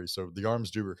recovery. So the arms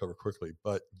do recover quickly,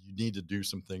 but you need to do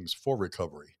some things for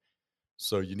recovery.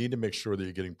 So you need to make sure that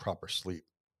you're getting proper sleep.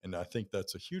 And I think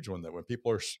that's a huge one, that when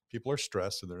people are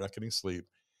stressed and they're not getting sleep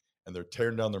and they're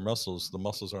tearing down their muscles, the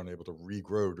muscles aren't able to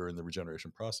regrow during the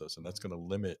regeneration process. And that's going to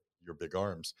limit your big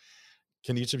arms.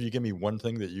 Can each of you give me one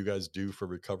thing that you guys do for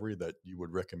recovery that you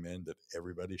would recommend that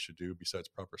everybody should do besides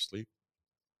proper sleep?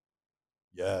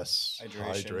 Yes.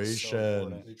 Hydration is so Hydration.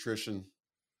 important.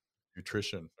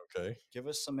 Nutrition. Okay. Give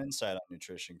us some insight on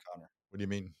nutrition, Connor. What do you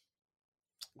mean?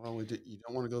 Well, you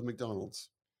don't want to go to McDonald's.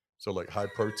 So like high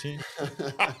protein?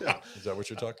 Is that what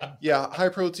you're talking? Yeah, high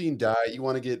protein diet. You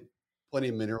want to get plenty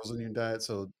of minerals in your diet,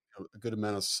 so a good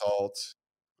amount of salt.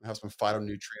 Have some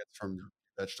phytonutrients from your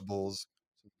vegetables.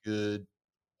 Some good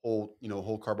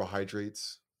whole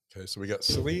carbohydrates. Okay, so we got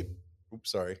sleep. Oops,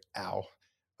 sorry. Ow.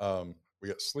 We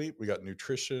got sleep. We got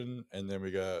nutrition, and then we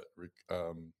got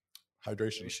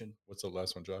hydration. What's the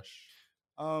last one, Josh?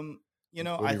 What do you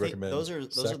I think recommend? Those are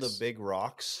the big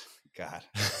rocks. God,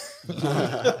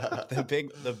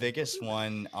 the biggest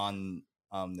one on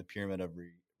the pyramid of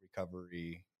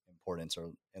recovery importance,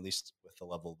 or at least with the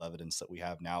level of evidence that we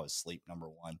have now, is sleep, number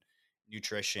one.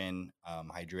 Nutrition,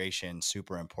 hydration,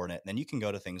 super important. Then you can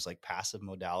go to things like passive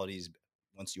modalities.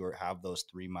 Once you have those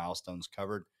 3 milestones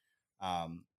covered,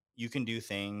 you can do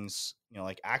things,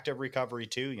 like active recovery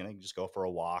too. You can just go for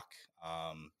a walk,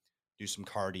 do some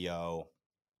cardio,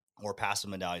 or passive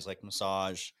modalities like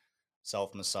massage,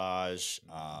 self-massage,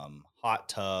 hot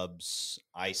tubs,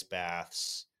 ice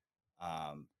baths.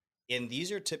 And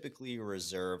these are typically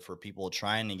reserved for people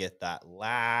trying to get that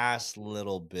last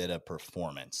little bit of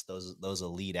performance, those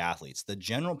elite athletes. The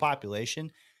general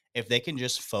population, if they can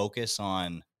just focus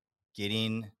on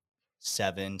getting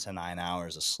 7 to 9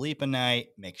 hours of sleep a night,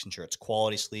 making sure it's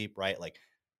quality sleep, right? Like,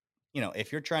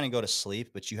 if you're trying to go to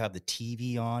sleep, but you have the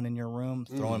TV on in your room,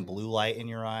 throwing blue light in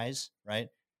your eyes, right?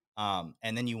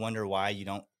 And then you wonder why you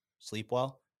don't sleep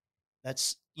well.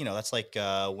 That's like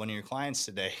one of your clients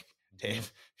today,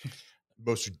 Dave.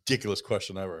 Most ridiculous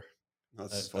question ever.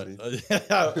 That's funny.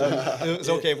 It's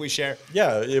okay if we share.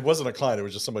 Yeah, it wasn't a client. It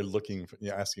was just somebody looking,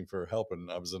 asking for help. And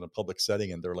I was in a public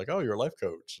setting, and they're like, "Oh, you're a life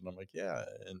coach," and I'm like, "Yeah."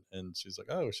 And she's like,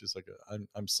 "Oh," she's like,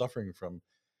 "I'm suffering from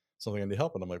something I need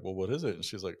help." And I'm like, "Well, what is it?" And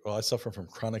she's like, "Well, I suffer from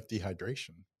chronic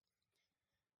dehydration."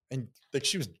 And like,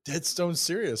 she was dead stone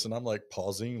serious. And I'm like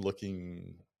pausing,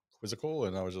 looking quizzical.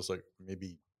 And I was just like,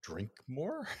 maybe drink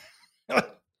more.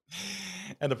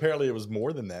 And apparently it was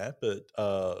more than that, but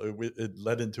it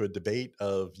led into a debate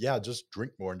of, just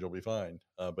drink more and you'll be fine.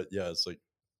 But yeah, it's like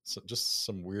just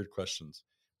some weird questions.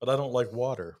 But I don't like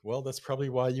water. Well, that's probably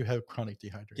why you have chronic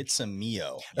dehydration. Get some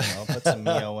Mio. Put some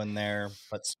Mio in there.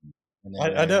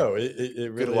 I know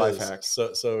it really Good life is. hacks.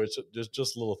 So it's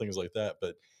just little things like that.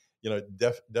 But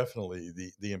definitely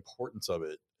the importance of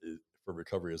it for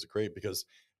recovery is great, because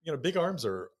big arms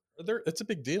it's a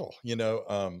big deal.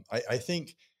 I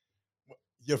think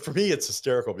for me it's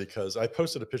hysterical, because I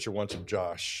posted a picture once of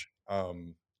Josh,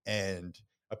 and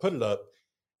I put it up,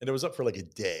 and it was up for like a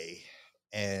day,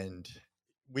 and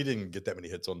we didn't get that many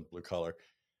hits on Blue Collar.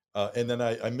 And then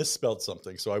I misspelled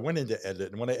something. So I went in to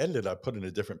edit. And when I edited, I put in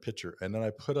a different picture. And then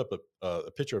I put up a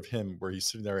picture of him where he's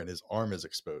sitting there and his arm is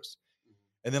exposed.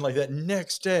 And then like that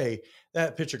next day,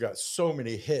 that picture got so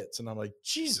many hits. And I'm like,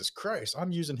 Jesus Christ,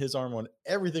 I'm using his arm on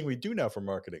everything we do now for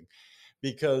marketing,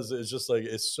 because it's just like,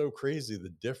 it's so crazy, the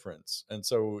difference. And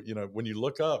so, when you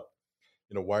look up,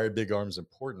 why are big arms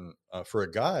important? For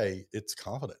a guy, it's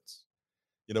confidence.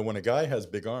 When a guy has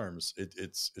big arms,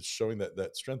 it's showing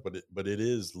that strength, but it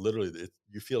is literally,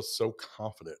 you feel so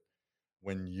confident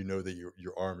when you know that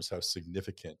your arms have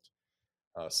significant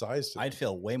size to them. I'd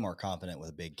feel way more confident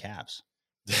with big calves.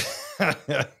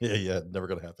 yeah, never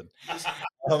gonna happen.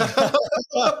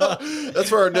 That's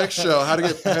for our next show. How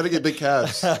to get big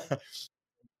calves.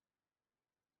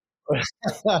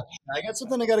 I got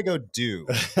something I got to go do.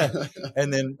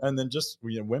 and then just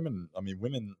women. I mean,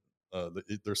 women.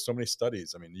 There's so many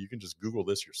studies. I mean, you can just Google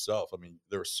this yourself. I mean,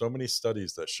 there are so many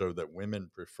studies that show that women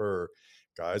prefer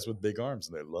guys with big arms,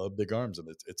 and they love big arms, and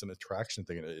it's an attraction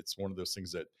thing. And it's one of those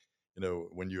things that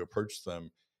when you approach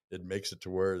them, it makes it to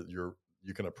where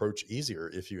you can approach easier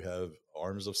if you have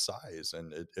arms of size,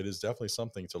 and it is definitely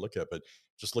something to look at. But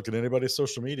just look at anybody's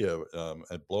social media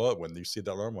and blow up when you see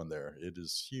that arm one there. It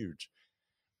is huge.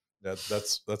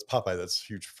 That's Popeye. That's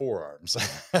huge forearms.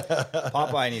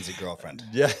 Popeye needs a girlfriend.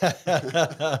 Yeah.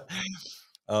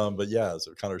 But yeah,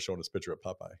 so Connor showing this picture of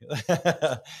Popeye. I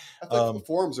think the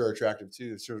forearms are attractive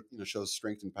too. It shows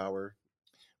strength and power.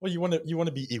 Well, you want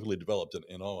to be equally developed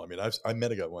in all. I mean, I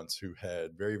met a guy once who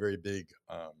had very, very big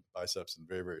biceps and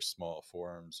very, very small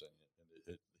forearms,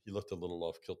 and he looked a little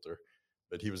off kilter,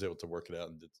 but he was able to work it out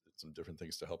and did some different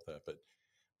things to help that.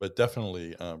 But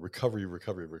definitely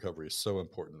recovery is so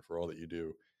important for all that you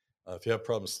do. If you have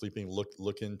problems sleeping,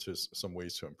 look into some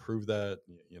ways to improve that.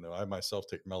 I myself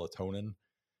take melatonin,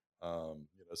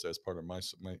 as part of my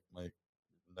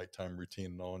nighttime routine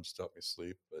and all, and just to help me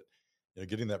sleep. But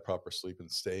getting that proper sleep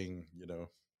and staying,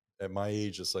 at my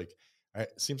age, it's like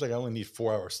it seems like I only need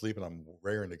 4 hours sleep, and I'm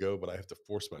raring to go, but I have to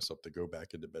force myself to go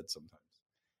back into bed sometimes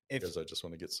because I just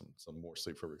want to get some more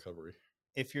sleep for recovery.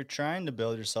 If you're trying to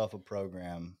build yourself a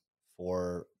program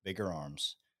for bigger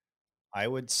arms, I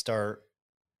would start,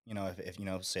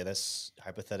 if say this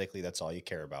hypothetically, that's all you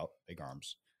care about, big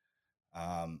arms.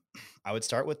 I would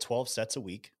start with 12 sets a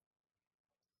week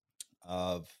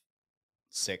of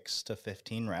 6 to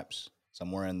 15 reps,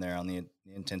 somewhere in there on the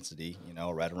intensity,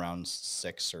 right around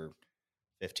 6 or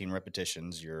 15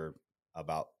 repetitions. You're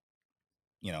about,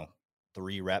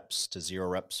 3 reps to 0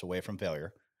 reps away from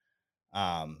failure.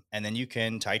 And then you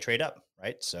can titrate up,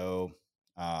 right? So,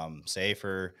 say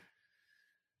for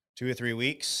 2 or 3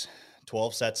 weeks,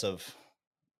 12 sets of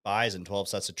buys and 12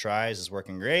 sets of tries is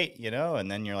working great,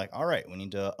 and then you're like, all right, we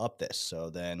need to up this. So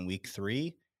then week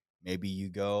 3, maybe you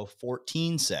go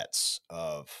 14 sets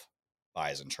of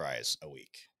buys and tries a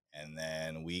week. And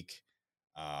then week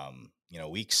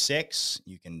 6,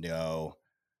 you can go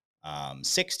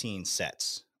 16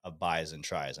 sets of buys and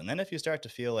tries. And then if you start to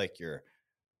feel like your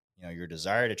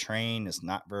desire to train is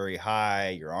not very high,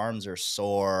 your arms are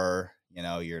sore,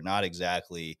 you're not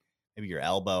exactly, maybe your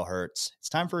elbow hurts, it's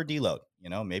time for a deload.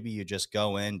 Maybe you just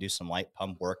go in, do some light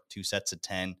pump work, 2 sets of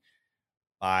 10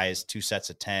 buys, 2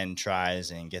 sets of 10 tries,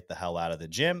 and get the hell out of the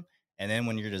gym. And then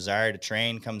when your desire to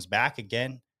train comes back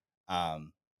again,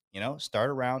 start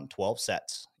around 12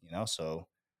 sets, so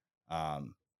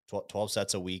 12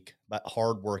 sets a week, but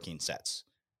hard working sets.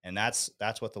 And that's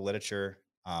what the literature,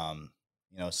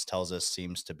 tells us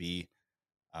seems to be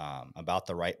about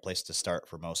the right place to start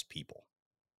for most people.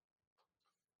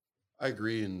 I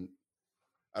agree. And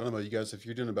I don't know about you guys, if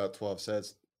you're doing about 12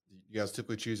 sets, you guys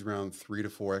typically choose around 3 to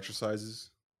 4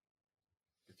 exercises.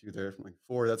 If you're there from like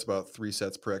 4, that's about 3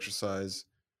 sets per exercise.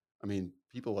 I mean,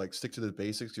 people like stick to the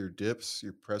basics, your dips,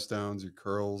 your press downs, your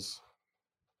curls.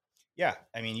 Yeah.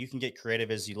 I mean, you can get creative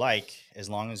as you like, as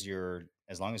long as you're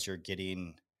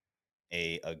getting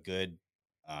a good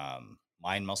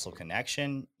mind muscle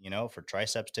connection. For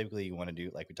triceps, typically you want to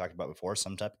do, like we talked about before,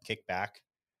 some type of kickback,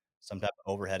 some type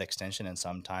of overhead extension, and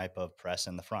some type of press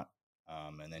in the front.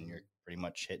 And then you're pretty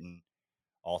much hitting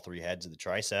all 3 heads of the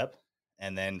tricep.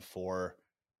 And then for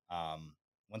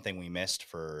one thing we missed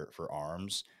for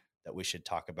arms that we should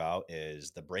talk about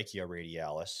is the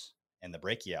brachioradialis. And the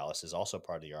brachialis is also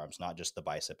part of the arms, not just the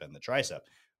bicep and the tricep.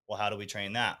 Well, how do we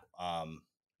train that?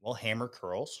 Well, hammer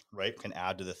curls, right, can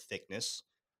add to the thickness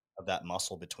of that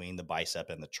muscle between the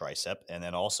bicep and the tricep, and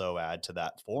then also add to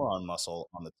that forearm muscle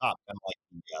on the top, kind of like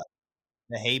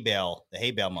the hay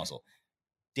bale muscle.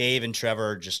 Dave and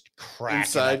Trevor just cracking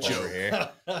Inside up joke. over here.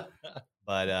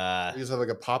 But You guys have like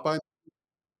a Popeye?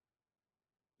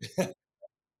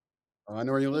 Oh, I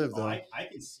know where you live, though. I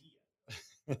can see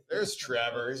it. There's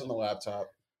Trevor. He's on the laptop.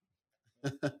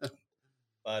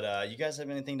 But you guys have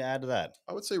anything to add to that?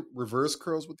 I would say reverse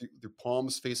curls with your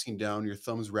palms facing down, your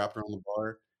thumbs wrapped around the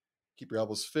bar. Keep your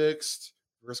elbows fixed.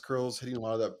 Reverse curls, hitting a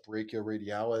lot of that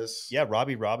brachioradialis. Yeah,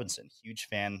 Robbie Robinson, huge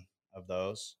fan of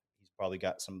those. He's probably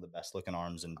got some of the best looking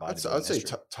arms in bodybuilding. I'd say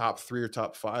top 3 or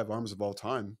top 5 arms of all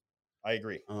time. I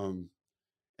agree. And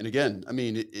again, I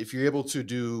mean, if you're able to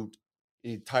do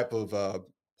any type of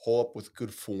pull up with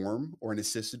good form or an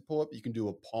assisted pull up, you can do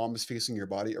a palms facing your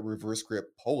body, a reverse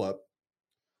grip pull up,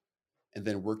 and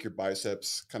then work your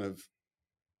biceps kind of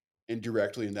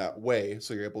indirectly in that way.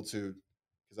 So you're able to,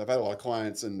 because I've had a lot of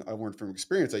clients and I've learned from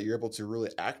experience that you're able to really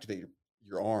activate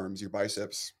your arms, your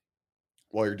biceps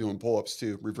while you're doing pull-ups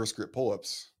too, reverse grip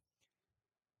pull-ups.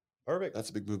 Perfect. That's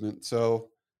a big movement. So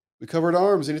we covered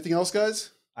arms. Anything else,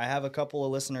 guys? I have a couple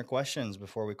of listener questions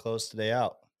before we close today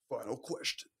out. Final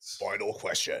questions. Final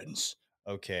questions.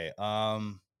 Okay. So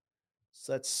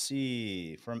let's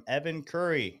see. From Evan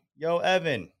Curry. Yo,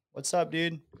 Evan. What's up,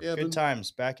 dude? Hey, Evan. Good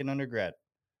times back in undergrad.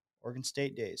 Oregon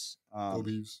State days. Go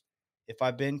Beavs. If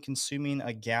I've been consuming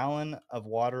a gallon of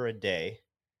water a day,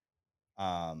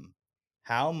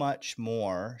 how much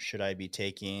more should I be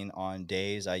taking on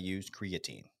days I use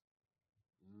creatine?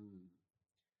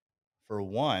 For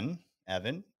one,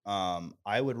 Evan,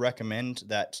 I would recommend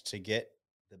that to get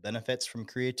the benefits from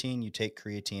creatine, you take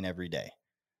creatine every day.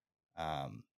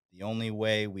 The only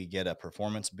way we get a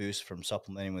performance boost from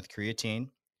supplementing with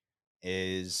creatine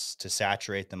is to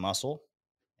saturate the muscle.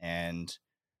 And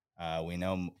we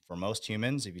know for most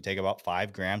humans, if you take about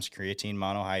 5 grams creatine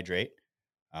monohydrate,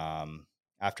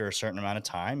 after a certain amount of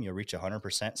time, you'll reach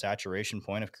 100% saturation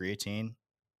point of creatine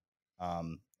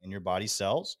in your body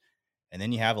cells. And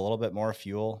then you have a little bit more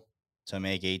fuel to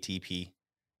make ATP,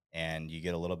 and you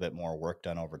get a little bit more work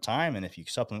done over time. And if you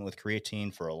supplement with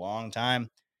creatine for a long time,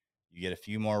 you get a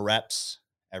few more reps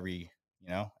every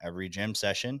gym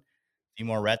session. A few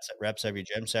more reps every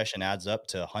gym session adds up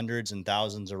to hundreds and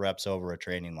thousands of reps over a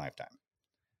training lifetime.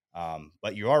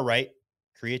 But you are right.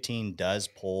 Creatine does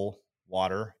pull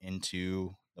water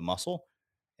into the muscle,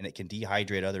 and it can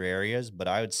dehydrate other areas. But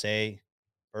I would say,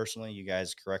 personally, you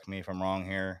guys correct me if I'm wrong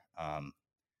here.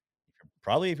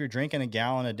 Probably if you're drinking a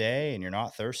gallon a day and you're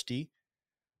not thirsty,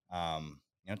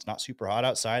 it's not super hot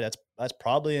outside. That's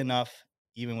probably enough,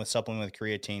 even with supplement with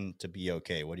creatine, to be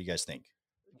okay. What do you guys think?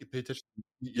 You pay attention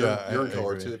to I urine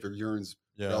color agree. too. If your urine's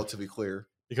relatively clear,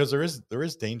 because there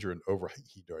is danger in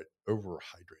overhydrating.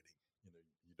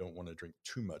 You don't want to drink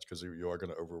too much because you are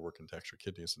going to overwork into extra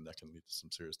kidneys, and that can lead to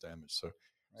some serious damage. So,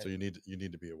 Right. So you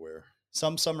need to be aware.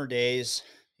 Some summer days,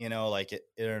 like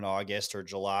in August or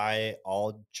July,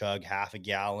 I'll chug half a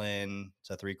gallon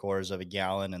to 3/4 of a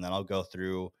gallon, and then I'll go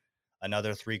through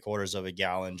another 3/4 of a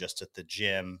gallon just at the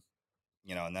gym,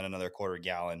 and then another quarter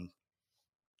gallon.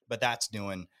 But that's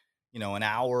doing, an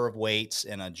hour of weights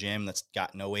in a gym that's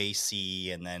got no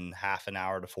AC, and then half an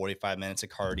hour to 45 minutes of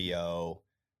cardio,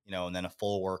 and then a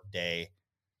full work day.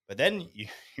 But then you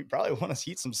probably want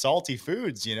to eat some salty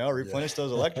foods, replenish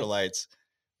those electrolytes.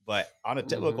 But on a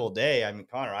typical day, I mean,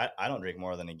 Connor, I don't drink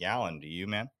more than a gallon. Do you,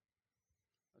 man?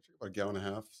 I drink about a gallon and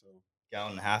a half. So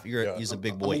Gallon and a half. He's a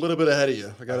big boy. I'm a little bit ahead of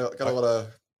you. I got a lot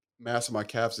of mass in my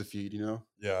calves to feed.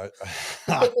 Yeah,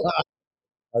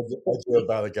 I do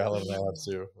about a gallon and a half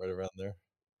too, right around there.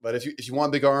 But if you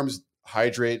want big arms,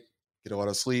 hydrate, get a lot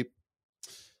of sleep,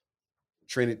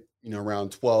 train it,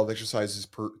 around 12 exercises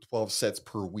 12 sets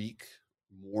per week,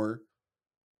 more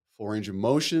full range of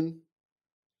motion.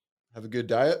 Have a good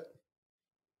diet.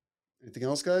 Anything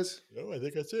else, guys? No, I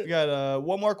think that's it. We got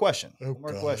one more question. Oh, one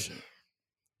more God. question.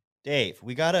 Dave,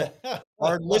 we got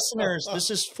our listeners. This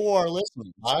is for our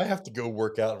listeners. I have to go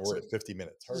work out and we're at 50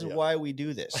 minutes. This is Hurry up. why we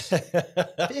do this.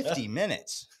 50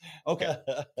 minutes. Okay.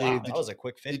 Wow, that was a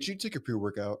quick 50. Did you take your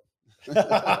pre-workout?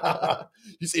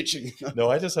 He's itching. No,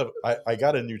 I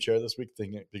got a new chair this week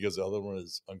thinking because the other one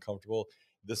is uncomfortable.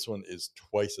 This one is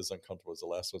twice as uncomfortable as the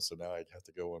last one, so now I have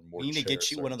to go on more. We need to get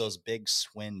chairs, you so one of those big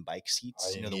Swin bike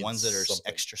seats, I the need ones that are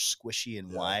something. extra squishy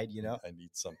and wide, I need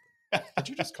something. Did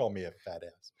you just call me a fat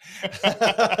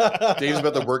ass? Dave's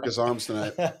about to work his arms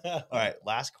tonight. All right,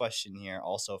 last question here,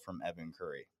 also from Evan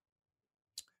Curry.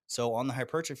 So on the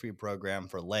hypertrophy program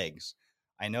for legs,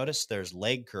 I noticed there's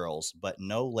leg curls, but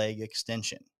no leg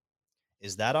extension.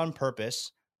 Is that on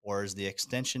purpose, or is the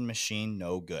extension machine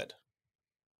no good?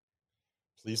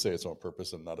 Please say it's on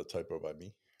purpose and not a typo by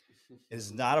me. It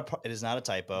is not a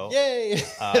typo. Yay!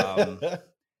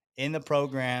 In the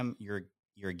program,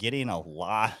 you're getting a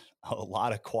lot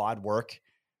of quad work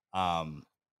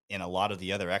in a lot of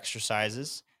the other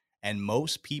exercises. And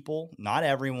most people, not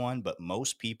everyone, but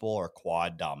most people are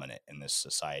quad dominant in this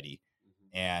society.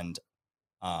 And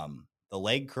the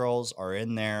leg curls are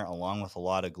in there along with a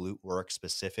lot of glute work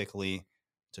specifically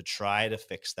to try to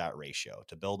fix that ratio,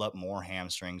 to build up more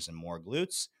hamstrings and more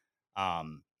glutes.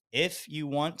 If you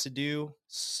want to do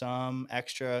some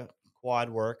extra quad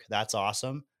work, that's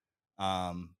awesome.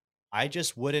 I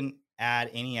just wouldn't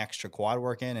add any extra quad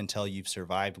work in until you've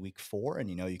survived week 4 and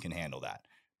you can handle that,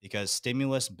 because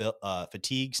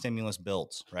fatigue stimulus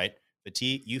builds, right?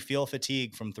 You feel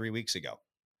fatigue from 3 weeks ago.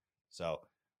 So,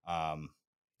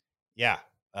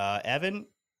 Evan,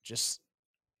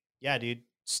 dude,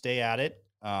 stay at it.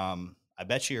 I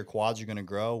bet you your quads are going to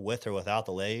grow with or without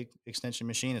the leg extension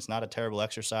machine. It's not a terrible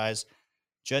exercise.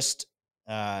 Just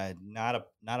Not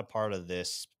a part of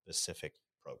this specific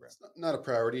program. It's not a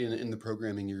priority in the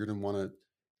programming. You're going to want to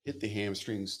hit the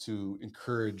hamstrings to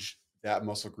encourage that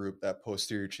muscle group, that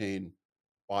posterior chain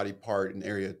body part and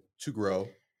area to grow.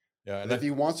 Yeah, And if he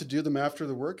wants to do them after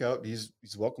the workout, he's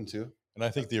welcome to. And I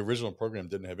think the original program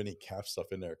didn't have any calf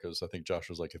stuff in there because I think Josh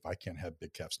was like, if I can't have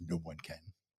big calves, no one can.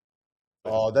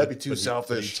 Oh, that'd be too But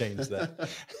selfish. he changed that.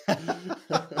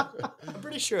 I'm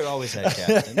pretty sure it always had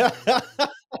calves.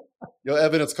 Yo,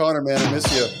 Evan, it's Connor, man. I miss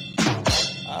you.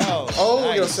 Oh, we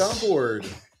got a nice. soundboard.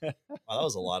 Wow, that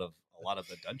was a lot of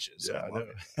the dunches. Yeah, I I love know.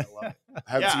 it. I love it.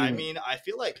 Haven't Yeah, I seen- mean, I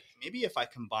feel like maybe if I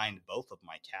combined both of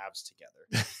my calves together,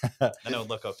 then it would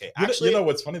look okay. You know- Actually, you know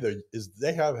what's funny though is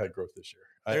they have had growth this year.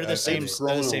 they're the same. they've grown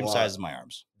They're the a same lot. size as my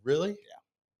arms. Really? Yeah.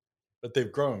 But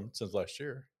they've grown since last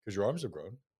year because your arms have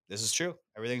grown. This is true.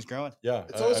 Everything's growing. Yeah,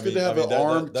 It's always good to have an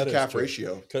arm to calf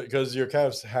ratio. because your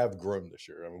calves have grown this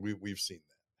year. I mean, we've seen that,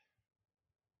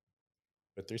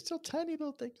 but they're still tiny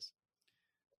little things.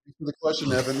 Thanks for the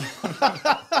question, Evan.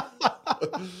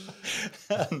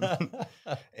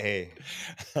 Hey,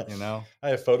 you know, I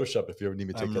have Photoshop if you ever need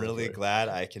me to take I'm that really away. glad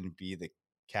I can be the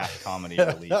calf comedy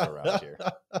relief around here.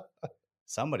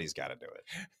 Somebody's got to do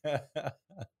it.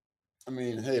 I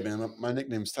mean, hey, man, my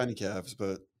nickname's Tiny Calves,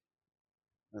 but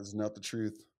that's not the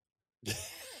truth.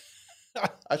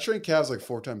 I train calves like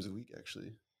 4 times a week,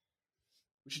 actually.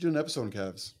 We should do an episode on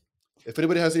calves. If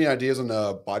anybody has any ideas on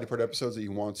body part episodes that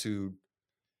you want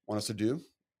us to do,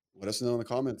 let us know in the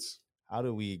comments. How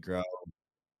do we grow?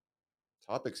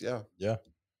 Topics, yeah. Yeah,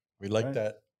 we like Right.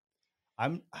 that.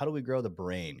 How do we grow the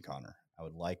brain, Connor? I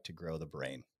would like to grow the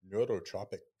brain.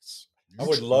 Neurotropics. I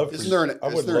would love. For Isn't you- there an, I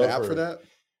is would there an love app for that?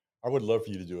 I would love for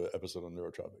you to do an episode on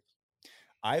neurotropics.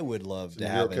 I would love Some to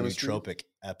have a neurochemistry? nootropic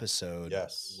episode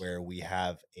Yes. where we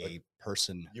have a Like,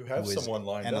 person You have who is someone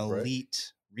lined an up, right?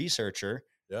 elite researcher,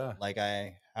 Yeah, like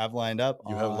I have lined up.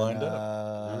 You have lined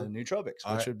up. nootropics,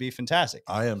 I- which would be fantastic.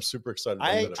 I am super excited. about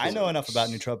I that know episode. enough about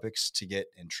nootropics to get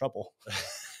in trouble.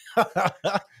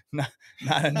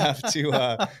 Not enough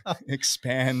to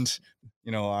expand,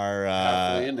 our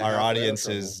Halfway into, halfway out of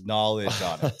audience's knowledge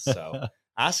on it. So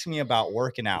ask me about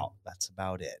working out. That's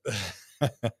about it.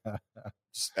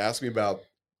 Just ask me about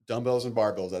dumbbells and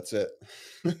barbells. That's it.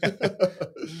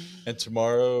 And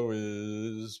tomorrow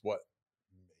is what?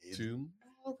 Tomorrow.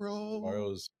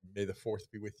 Tomorrow is May the 4th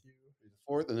be with you. The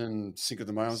 4th, and then Cinco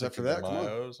de Mayo after Cinco de that. Come on.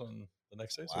 Mayo's on the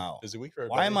next day. So Wow. busy week for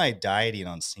Why am everybody. I dieting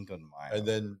on Cinco de Mayo? And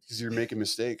then Because you're making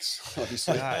mistakes,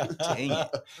 obviously. God dang it.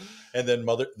 and then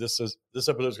this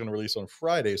episode is going to release on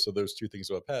Friday, so those two things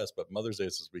will have passed. But Mother's Day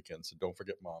is this weekend, so don't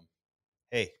forget Mom.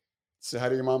 Hey, Say hi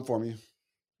to your mom for me.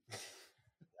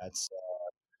 that's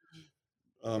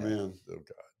Oh, Yeah. man. Oh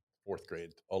God, 4th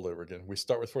grade all over again. We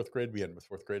start with 4th grade, we end with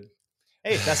 4th grade.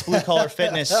 Hey, that's Blue Collar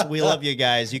Fitness. We love you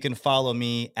guys. You can follow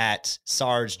me at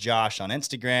Sarge Josh on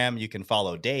Instagram. You can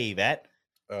follow Dave at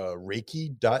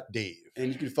Reiki.Dave.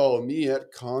 And you can follow me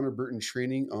at Connor Burton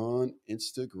Training on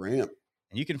Instagram.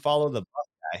 and you can follow the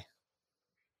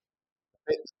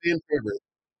Fan favorite.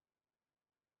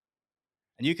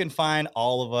 and you can find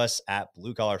all of us at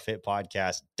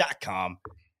bluecollarfitpodcast.com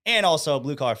and also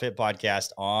Blue Collar Fit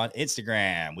Podcast on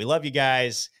Instagram. We love you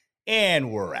guys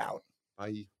and we're out.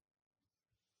 Bye.